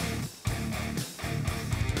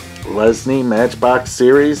 Lesney Matchbox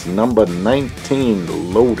Series number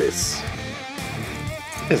 19 Lotus.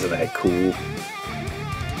 Isn't that cool?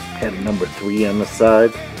 Had number 3 on the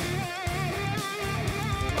side.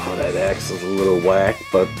 Oh, that axle's a little whack,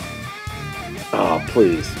 but oh,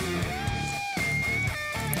 please.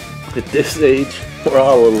 At this age, we're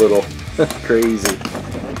all a little crazy.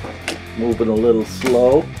 Moving a little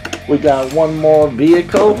slow. We got one more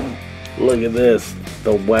vehicle. Look at this.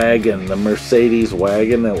 The wagon, the Mercedes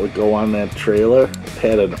wagon that would go on that trailer. It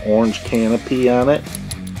had an orange canopy on it.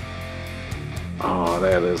 Oh,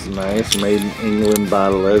 that is nice. Made in England by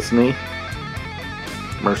Lesney.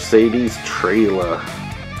 Mercedes trailer.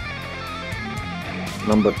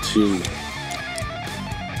 Number 2.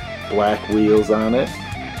 Black wheels on it.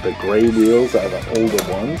 The gray wheels are the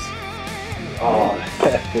older ones. Oh,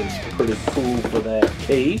 that is pretty cool for that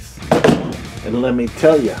case. And let me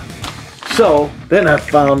tell you. So, then I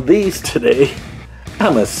found these today.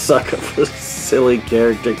 I'm a sucker for silly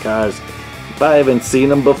character cars. If I haven't seen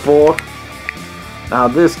them before. Now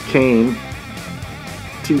this came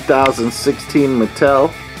 2016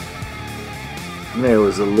 Mattel. And there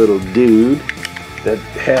was a little dude that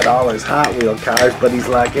had all his Hot Wheel cars, but he's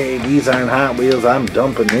like, hey, these aren't Hot Wheels, I'm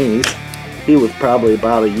dumping these. He was probably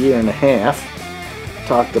about 1.5 years.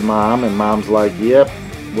 Talked to Mom, and Mom's like, yep,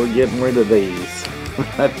 we're getting rid of these.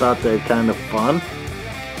 I thought they were kind of fun.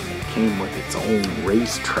 It came with its own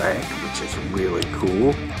racetrack, which is really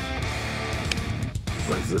cool.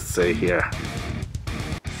 What does this say here?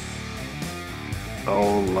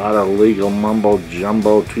 Oh, a lot of legal mumbo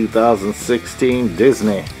jumbo 2016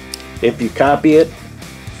 Disney. If you copy it,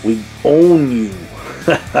 we own you.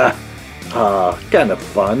 Kind of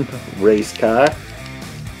fun race car.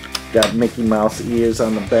 Got Mickey Mouse ears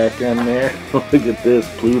on the back end there. Look at this,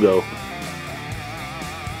 Pluto.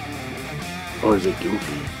 Or is it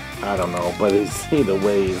Goofy? I don't know, but it's either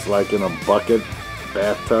way, he's like in a bucket.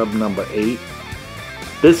 Bathtub number 8.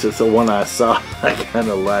 This is the one I saw. I kind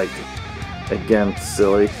of liked. Again,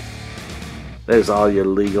 silly. There's all your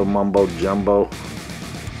legal mumbo jumbo.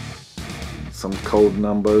 Some code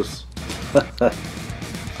numbers.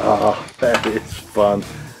 Oh, that is fun.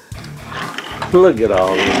 Look at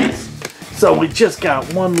all these. So we just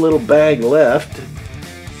got one little bag left.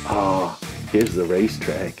 Oh, here's the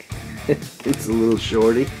racetrack. It's a little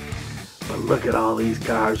shorty. But look at all these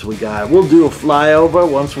cars we got. We'll do a flyover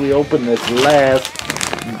once we open this last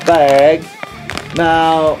bag.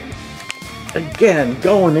 Now, again,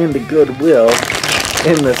 going into Goodwill,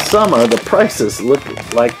 in the summer, the prices look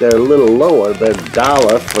like they're a little lower. They're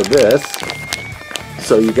 $1 for this.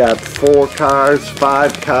 So you got 4 cars,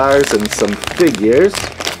 5 cars, and some figures.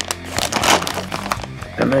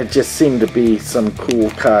 And there just seem to be some cool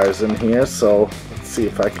cars in here. So let's see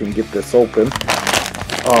if I can get this open.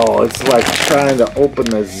 Oh, it's like trying to open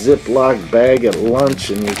a Ziploc bag at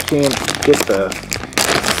lunch and you can't get the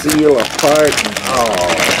seal apart. And,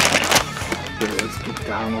 oh, here, let's get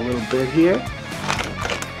down a little bit here.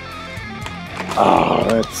 Oh,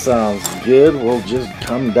 that sounds good. We'll just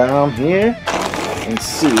come down here and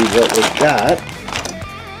see what we got.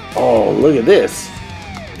 Oh, look at this.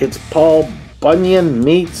 It's Paul Bunyan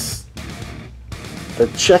meets the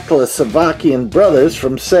Czechoslovakian brothers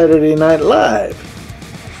from Saturday Night Live.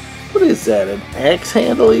 What is that, an axe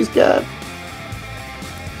handle he's got?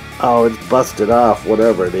 Oh, it's busted off,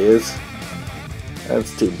 whatever it is.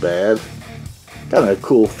 That's too bad. Kind of a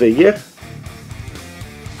cool figure.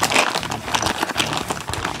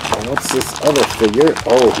 And what's this other figure?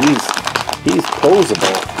 Oh, he's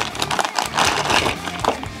posable.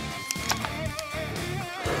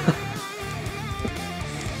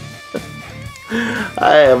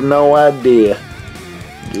 I have no idea.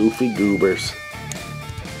 Goofy goobers.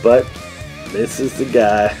 But this is the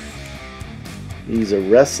guy. He's a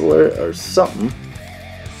wrestler or something.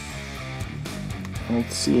 I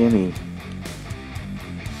don't see any.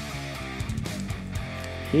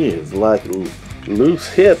 He is like loose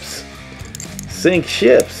hips. Sink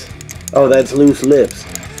ships. Oh, that's loose lips.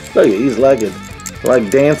 Look, he's like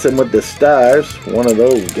Dancing with the Stars. One of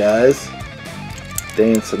those guys.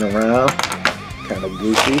 Dancing around. Kind of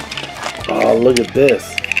goofy. Oh, look at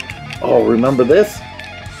this. Oh, remember this?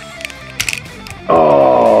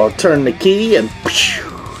 Oh, turn the key and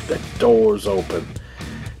the doors open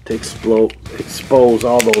to expose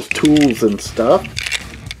all those tools and stuff.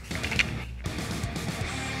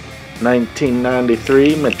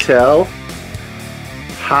 1993 Mattel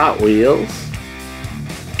Hot Wheels.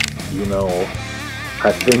 You know,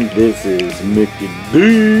 I think this is Mickey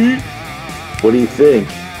D. What do you think?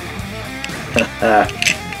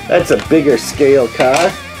 That's a bigger scale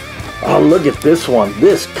car. Oh, look at this one.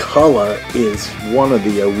 This color is one of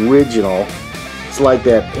the original. It's like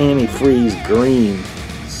that antifreeze green.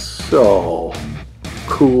 So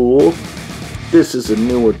cool. This is a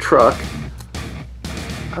newer truck.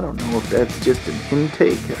 I don't know if that's just an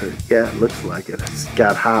intake or, yeah, it looks like it. It's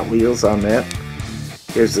got Hot Wheels on that.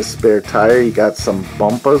 Here's the spare tire. You got some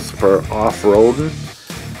bumpers for off-roading.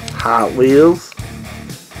 Hot Wheels.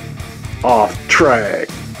 Off Track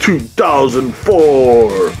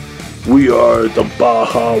 2004. We are the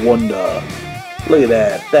Baja Wonder. Look at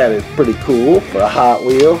that. That is pretty cool for a Hot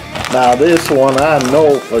Wheel. Now this one I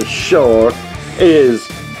know for sure is,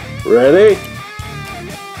 ready?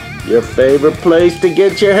 Your favorite place to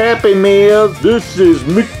get your Happy Meals. This is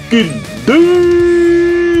Mickey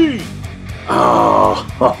D.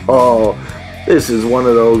 Oh, this is one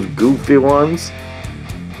of those goofy ones.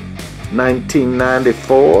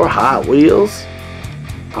 1994 Hot Wheels.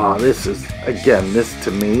 Oh, this is, again, this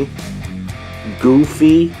to me,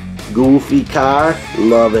 goofy car.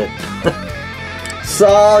 Love it.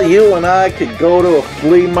 Saul, you and I could go to a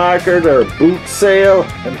flea market or a boot sale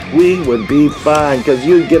and we would be fine because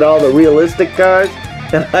you'd get all the realistic cars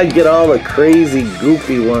and I'd get all the crazy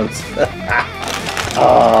goofy ones.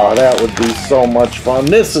 Oh, that would be so much fun.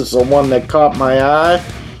 This is the one that caught my eye.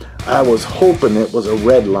 I was hoping it was a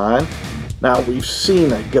red line. Now, we've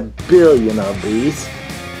seen a gabillion of these,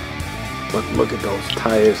 but look at those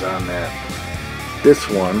tires on that. This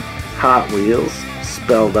one, Hot Wheels,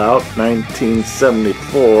 spelled out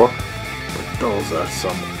 1974, but those are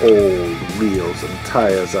some old wheels and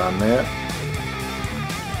tires on that.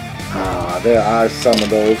 There are some of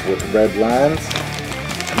those with red lines.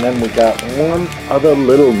 And then we got one other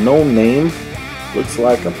little no-name, looks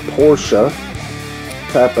like a Porsche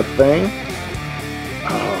type of thing.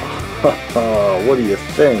 Oh, what do you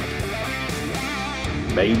think?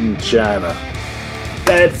 Made in China.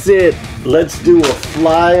 That's it. Let's do a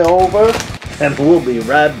flyover and we'll be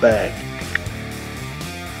right back.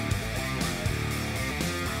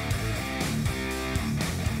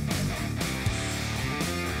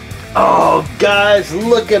 Oh, guys,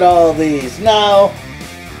 look at all these. Now,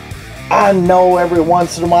 I know every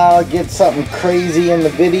once in a while I get something crazy in the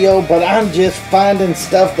video, but I'm just finding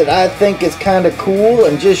stuff that I think is kind of cool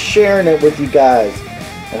and just sharing it with you guys.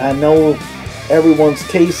 And I know everyone's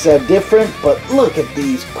tastes are different, but look at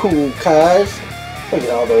these cool cars. Look at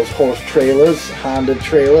all those horse trailers, Honda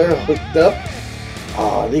trailer hooked up.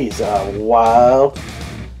 Oh, these are wild.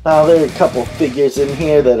 Now, there are a couple figures in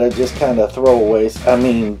here that are just kind of throwaways. I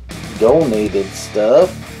mean, donated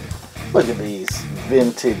stuff. Look at these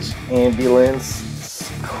vintage ambulance.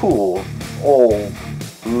 Cool. Old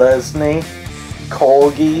Lesney,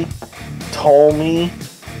 Corgi, Tomica,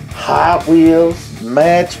 Hot Wheels,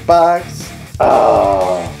 Matchbox.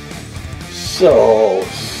 Oh,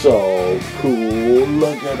 So cool.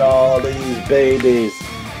 Look at all these babies.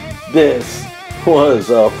 This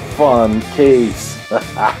was a fun case.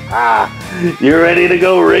 You ready to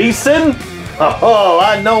go racing? Oh,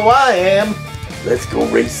 I know I am. Let's go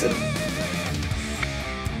racing.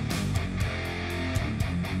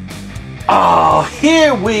 Oh,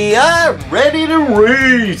 here we are, ready to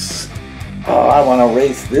race. Oh, I want to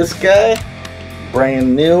race this guy,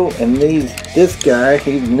 brand new, and this guy,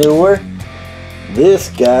 he's newer. This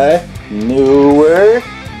guy, newer.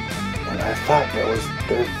 And I thought there's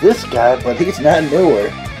this guy, but he's not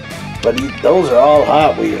newer. But those are all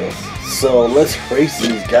Hot Wheels. So let's race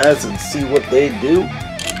these guys and see what they do.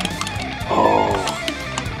 Oh.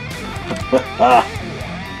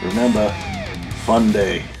 Remember, fun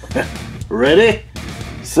day. Ready,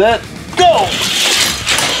 set, go!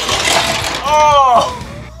 Oh!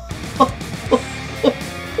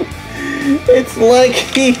 It's like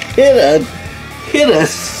he hit a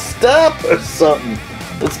stop or something.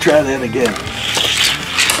 Let's try that again.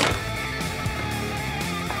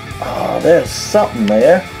 Oh, there's something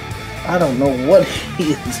there. I don't know what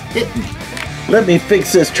he is hitting. Let me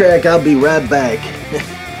fix this track. I'll be right back.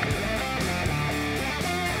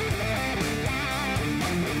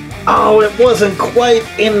 Oh, it wasn't quite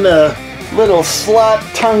in the little slot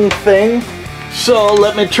tongue thing. So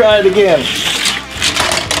let me try it again.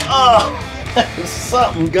 Oh, there's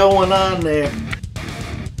something going on there.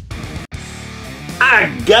 I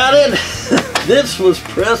got it. This was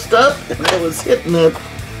pressed up and it was hitting the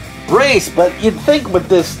brace, but you'd think with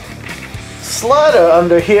this slider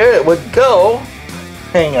under here it would go.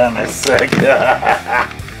 Hang on a sec.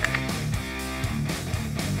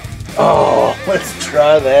 Oh, let's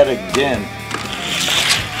try that again.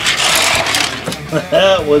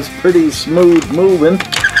 That was pretty smooth moving.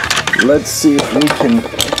 Let's see if we can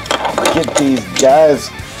get these guys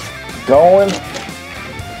going.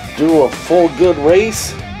 Do a full good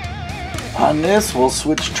race. On this, we'll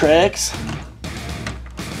switch tracks.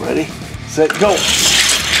 Ready, set, go.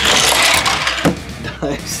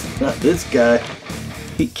 Nice. Now this guy,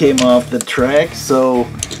 he came off the track, so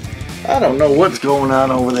I don't know what's going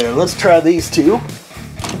on over there. Let's try these two.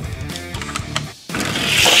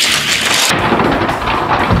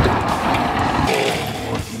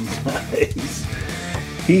 Oh, nice.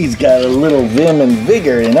 He's got a little vim and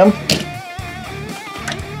vigor in him.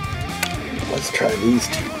 Let's try these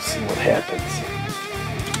two, see what happens.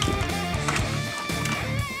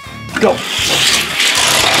 Go.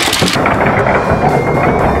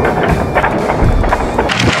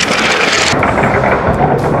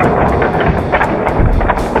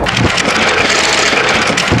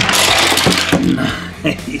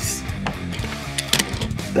 Nice.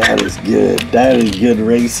 That is good. That is good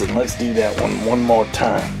racing. Let's do that one more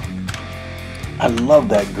time. I love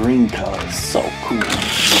that green color. It's so cool.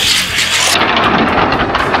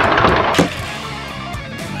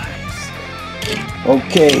 Nice.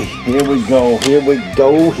 Okay, here we go. Here we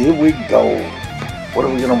go. Here we go. What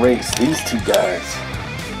are we gonna race? These two guys.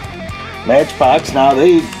 Matchbox. Now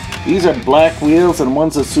these are black wheels and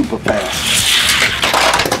one's a super fast.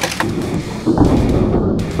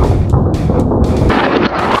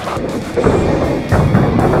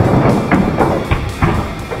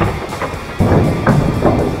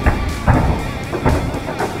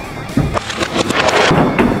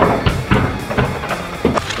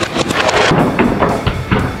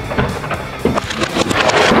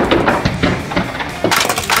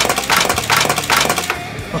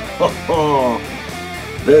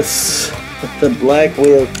 The black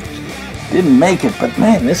wheel didn't make it, but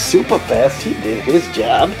man, this super fast, he did his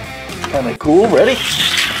job. Kind of cool. Ready?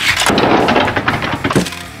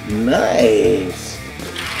 Nice.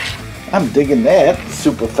 I'm digging that.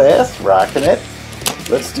 Super fast, rocking it.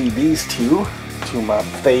 Let's do these two of my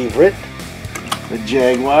favorite. The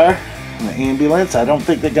Jaguar and the ambulance. I don't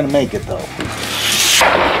think they're gonna make it though.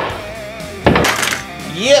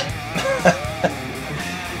 Yep.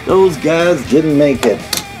 Those guys didn't make it.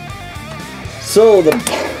 So the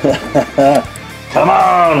come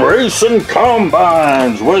on, racing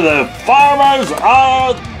combines, where the farmers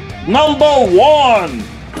are #1.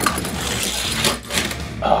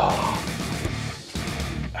 Oh,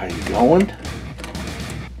 are you going?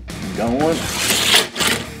 Going?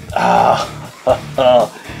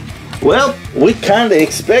 Well, we kind of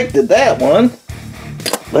expected that one.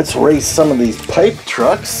 Let's race some of these pipe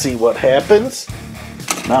trucks, see what happens.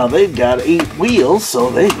 Now they've got 8 wheels,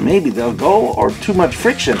 so maybe they'll go, or too much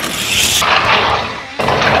friction.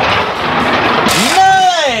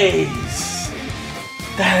 Nice!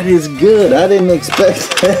 That is good. I didn't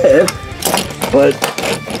expect that, but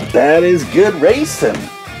that is good racing.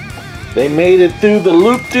 They made it through the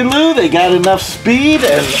loop-de-loo. They got enough speed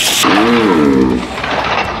and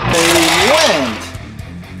they went.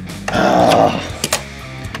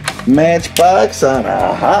 Matchbox on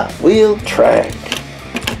a Hot Wheel track.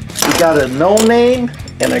 We got a no name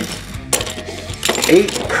and a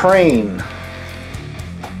 8 crane.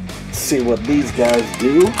 Let's see what these guys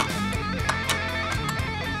do.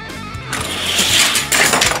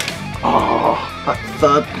 Oh, I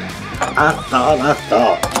thought.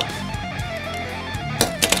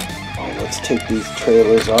 Oh, let's take these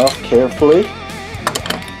trailers off carefully.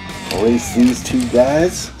 Race these two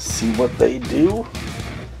guys. See what they do.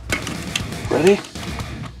 Ready,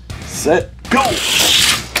 set, go!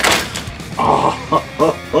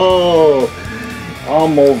 Oh,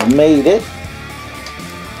 almost made it.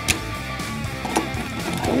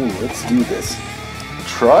 Oh, let's do this.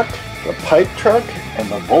 Truck, the pipe truck, and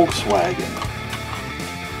the Volkswagen.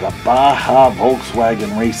 The Baja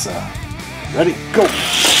Volkswagen Racer. Ready, go!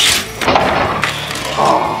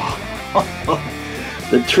 Oh.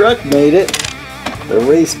 The truck made it. The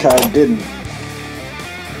race car didn't.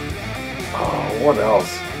 What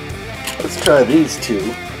else? Let's try these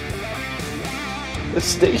two. The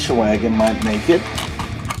station wagon might make it.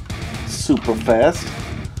 Super fast.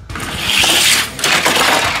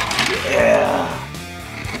 Yeah.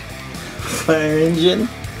 Fire engine.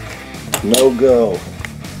 No go.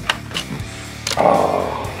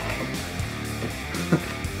 Oh.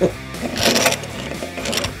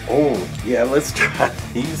 Oh, yeah, let's try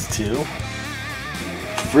these two.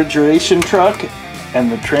 Refrigeration truck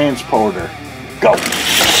and the transporter. Go!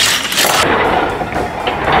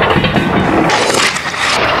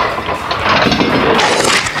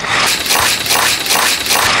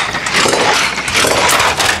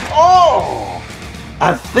 Oh!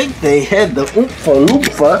 I think they had the oompa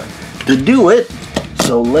loompa to do it.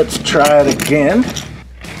 So let's try it again.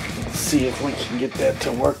 Let's see if we can get that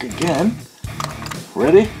to work again.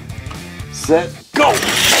 Ready, set, go!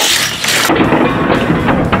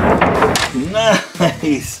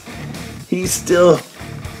 Nice! He's still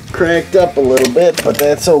cracked up a little bit, but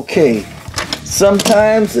that's okay.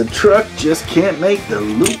 Sometimes the truck just can't make the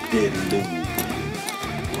loop-de-loo.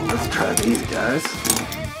 Let's try these guys.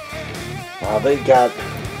 Wow, they got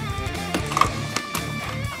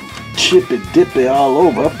chippy-dippy all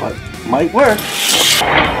over, but might work.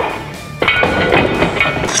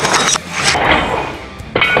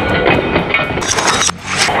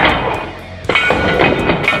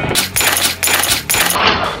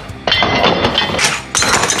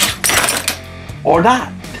 Or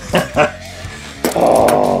not.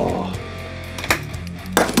 Oh.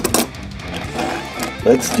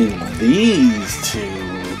 Let's do these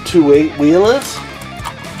two 8-wheelers.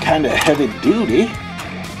 Kind of heavy duty.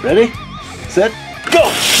 Ready, set,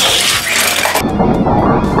 go!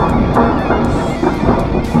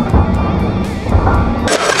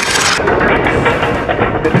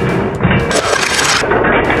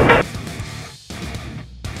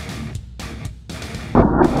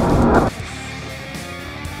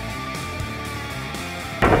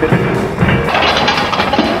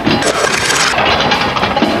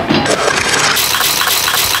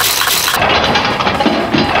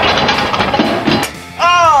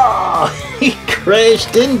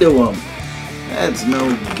 Crashed into him. That's no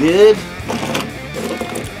good.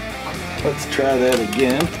 Let's try that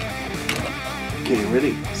again. Okay,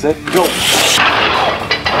 ready, set, go.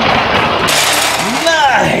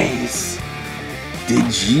 Nice!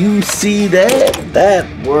 Did you see that? That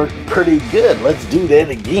worked pretty good. Let's do that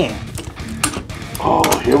again.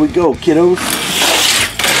 Oh, here we go, kiddos.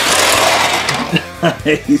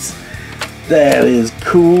 Nice. That is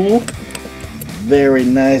cool. Very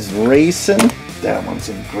nice racing. That one's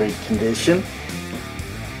in great condition.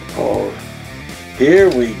 Oh, here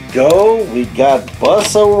we go. We got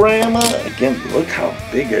Busorama. Again, look how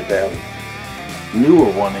bigger that newer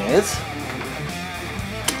one is.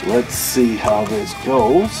 Let's see how this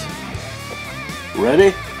goes.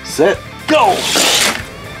 Ready, set, go!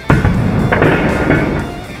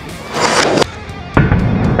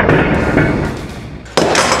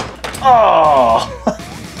 Oh!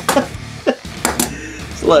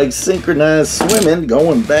 Like synchronized swimming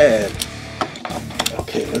going bad.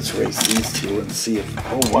 Okay, let's race these two and see if,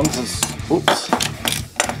 oh, one's a, oops.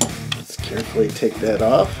 Let's carefully take that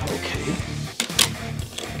off. Okay.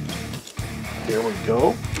 There we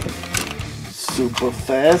go. Super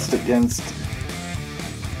fast against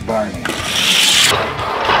Barney.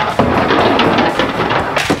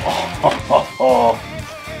 Oh,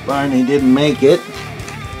 Barney didn't make it,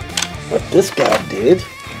 but this guy did.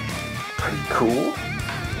 Pretty cool.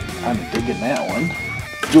 I'm digging that one.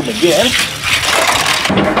 Do them again.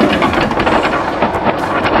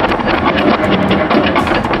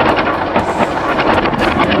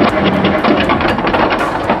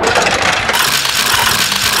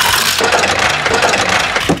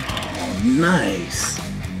 Nice.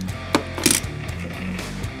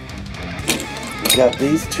 We got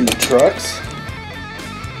these two trucks.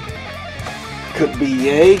 Could be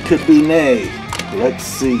yay, could be nay. Let's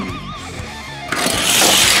see.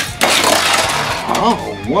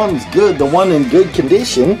 Oh, one's good. The one in good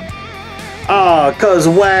condition. Ah, cause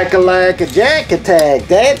whack-a-lack-a-jack attack.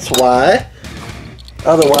 That's why.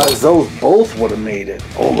 Otherwise, those both would have made it.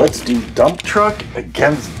 Oh, let's do dump truck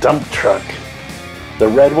against dump truck. The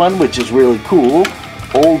red one, which is really cool,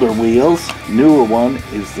 older wheels. Newer one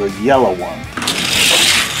is the yellow one.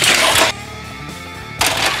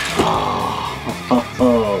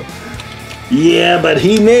 Oh, yeah, but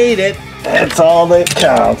he made it. That's all that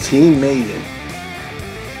counts. He made it.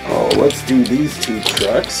 Oh, let's do these two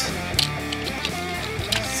trucks.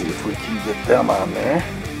 See if we can get them on there.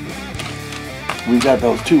 We got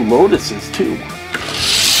those two Lotuses too.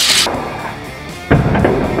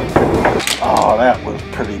 Oh, that was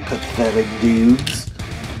pretty pathetic, dudes.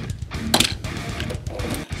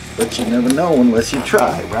 But you never know unless you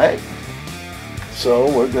try, right? So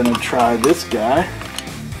we're gonna try this guy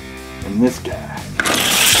and this guy.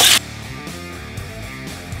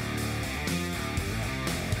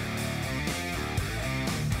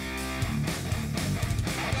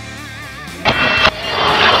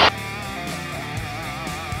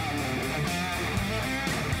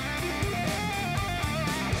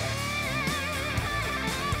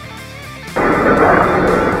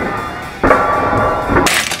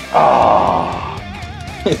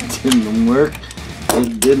 It didn't work.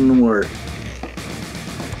 It didn't work.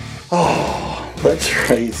 Oh, let's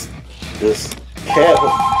race this cat.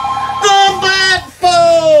 The bat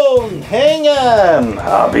phone! Hang on.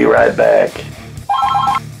 I'll be right back.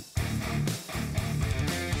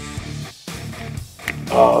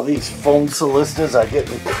 Oh, these phone solicitors are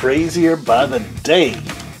getting crazier by the day.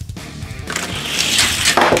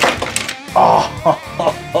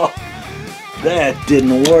 Oh, that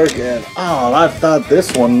didn't work at all. I thought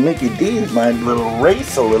this one, Mickey D's, might little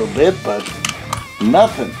race a little bit, but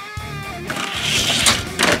nothing.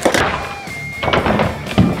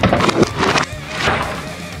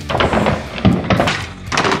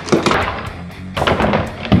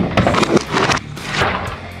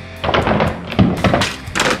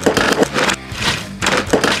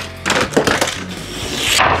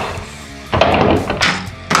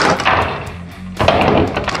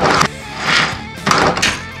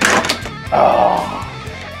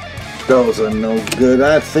 Those are no good.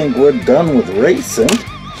 I think we're done with racing.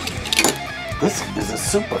 This is a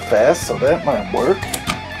super fast, so that might work.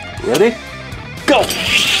 Ready? Go!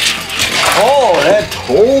 Oh, that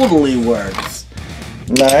totally works.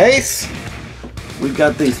 Nice. We've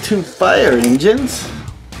got these two fire engines.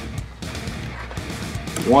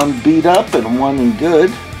 One beat up and one in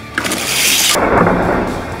good.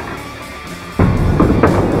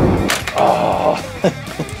 Oh,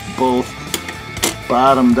 both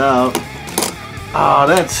bottomed out. Oh,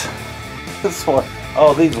 that's this one.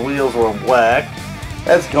 Oh, these wheels were whack.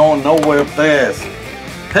 That's going nowhere fast.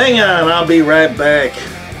 Hang on, I'll be right back.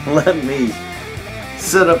 Let me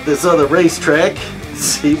set up this other racetrack,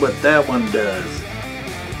 see what that one does.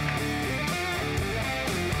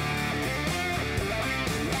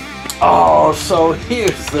 Oh, so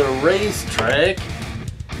here's the racetrack.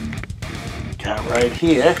 Got right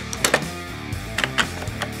here.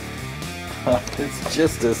 It's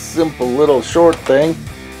just a simple little short thing.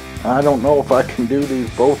 I don't know if I can do these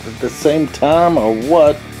both at the same time or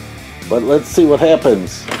what, but let's see what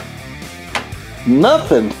happens.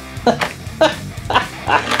 Nothing.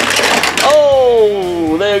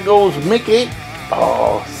 Oh, there goes Mickey.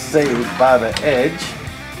 Oh, saved by the edge.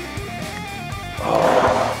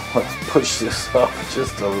 Oh, let's push this up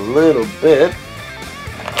just a little bit.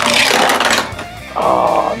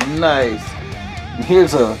 Oh, nice. And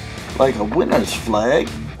here's like a winner's flag.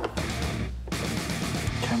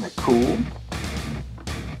 Kind of cool.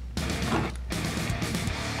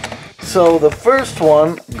 So the first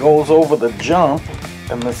one goes over the jump,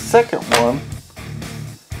 and the second one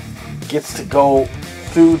gets to go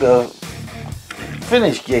through the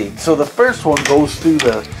finish gate. So the first one goes through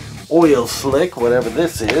the oil slick, whatever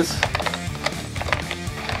this is.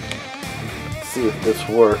 Let's see if this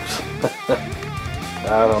works.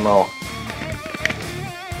 I don't know.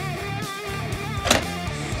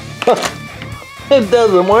 It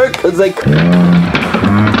doesn't work because they each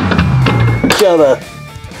other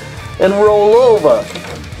and roll over.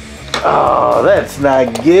 Oh, that's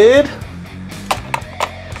not good.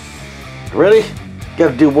 Ready?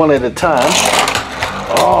 Gotta do one at a time.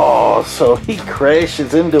 Oh, so he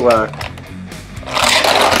crashes into our...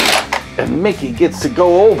 And Mickey gets to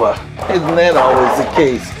go over. Isn't that always the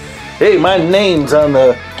case? Hey, my name's on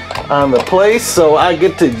the place, so I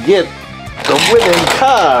get to get the winning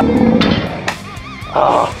car.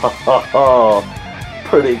 Oh,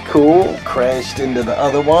 pretty cool. Crashed into the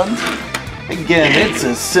other one. Again, it's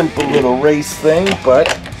a simple little race thing, but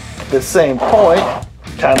at the same point,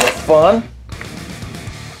 kind of fun.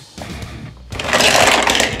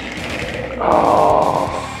 Oh.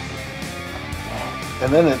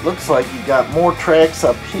 And then it looks like you got more tracks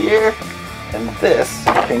up here, and this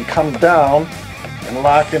can come down and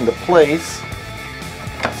lock into place.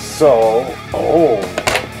 So, oh,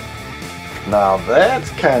 now that's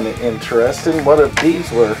kind of interesting. What if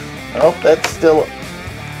these were, oh,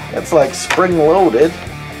 that's like spring loaded.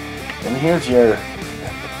 And here's your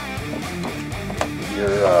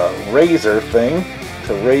razor thing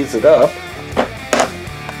to raise it up.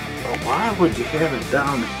 But why would you have it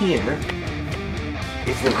down here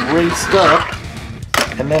if it raised up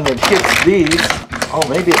and then it hits these? Oh,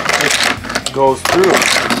 maybe it just goes through.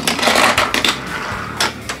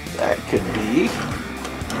 That could be.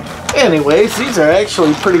 Anyways, these are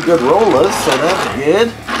actually pretty good rollers, so that's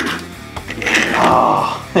good.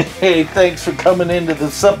 Oh, hey, thanks for coming into the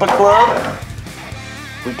Supper Club.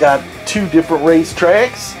 We got 2 different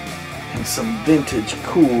racetracks and some vintage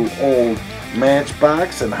cool old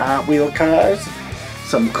Matchbox and Hot Wheel cars,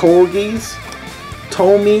 some Corgis,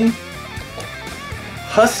 Tomica,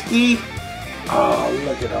 Husky. Oh,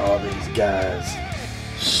 look at all these guys.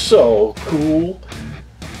 So cool.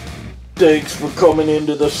 Thanks for coming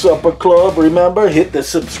into the Supper Club. Remember, hit the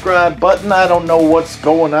subscribe button. I don't know what's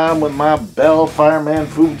going on with my bell. Fireman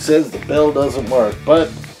Food says the bell doesn't work,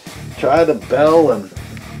 but try the bell and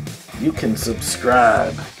you can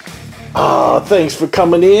subscribe. Oh, thanks for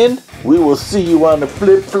coming in. We will see you on the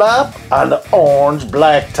flip-flop on the orange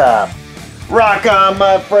blacktop. Rock on,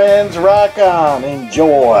 my friends. Rock on.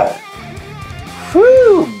 Enjoy.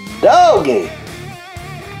 Whew, doggy.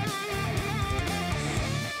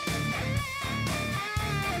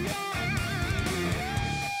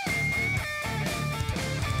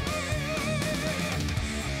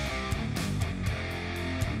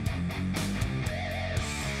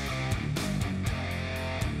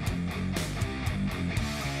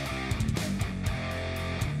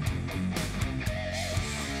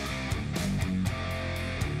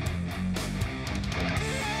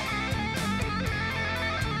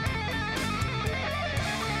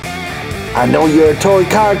 I know you're a toy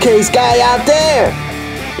car case guy out there.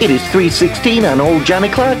 It is 3:16 on Old Johnny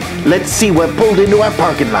Clock. Let's see what pulled into our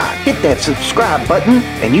parking lot. Hit that subscribe button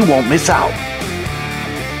and you won't miss out.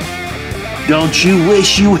 Don't you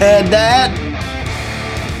wish you had that?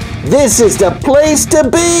 This is the place to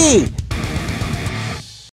be.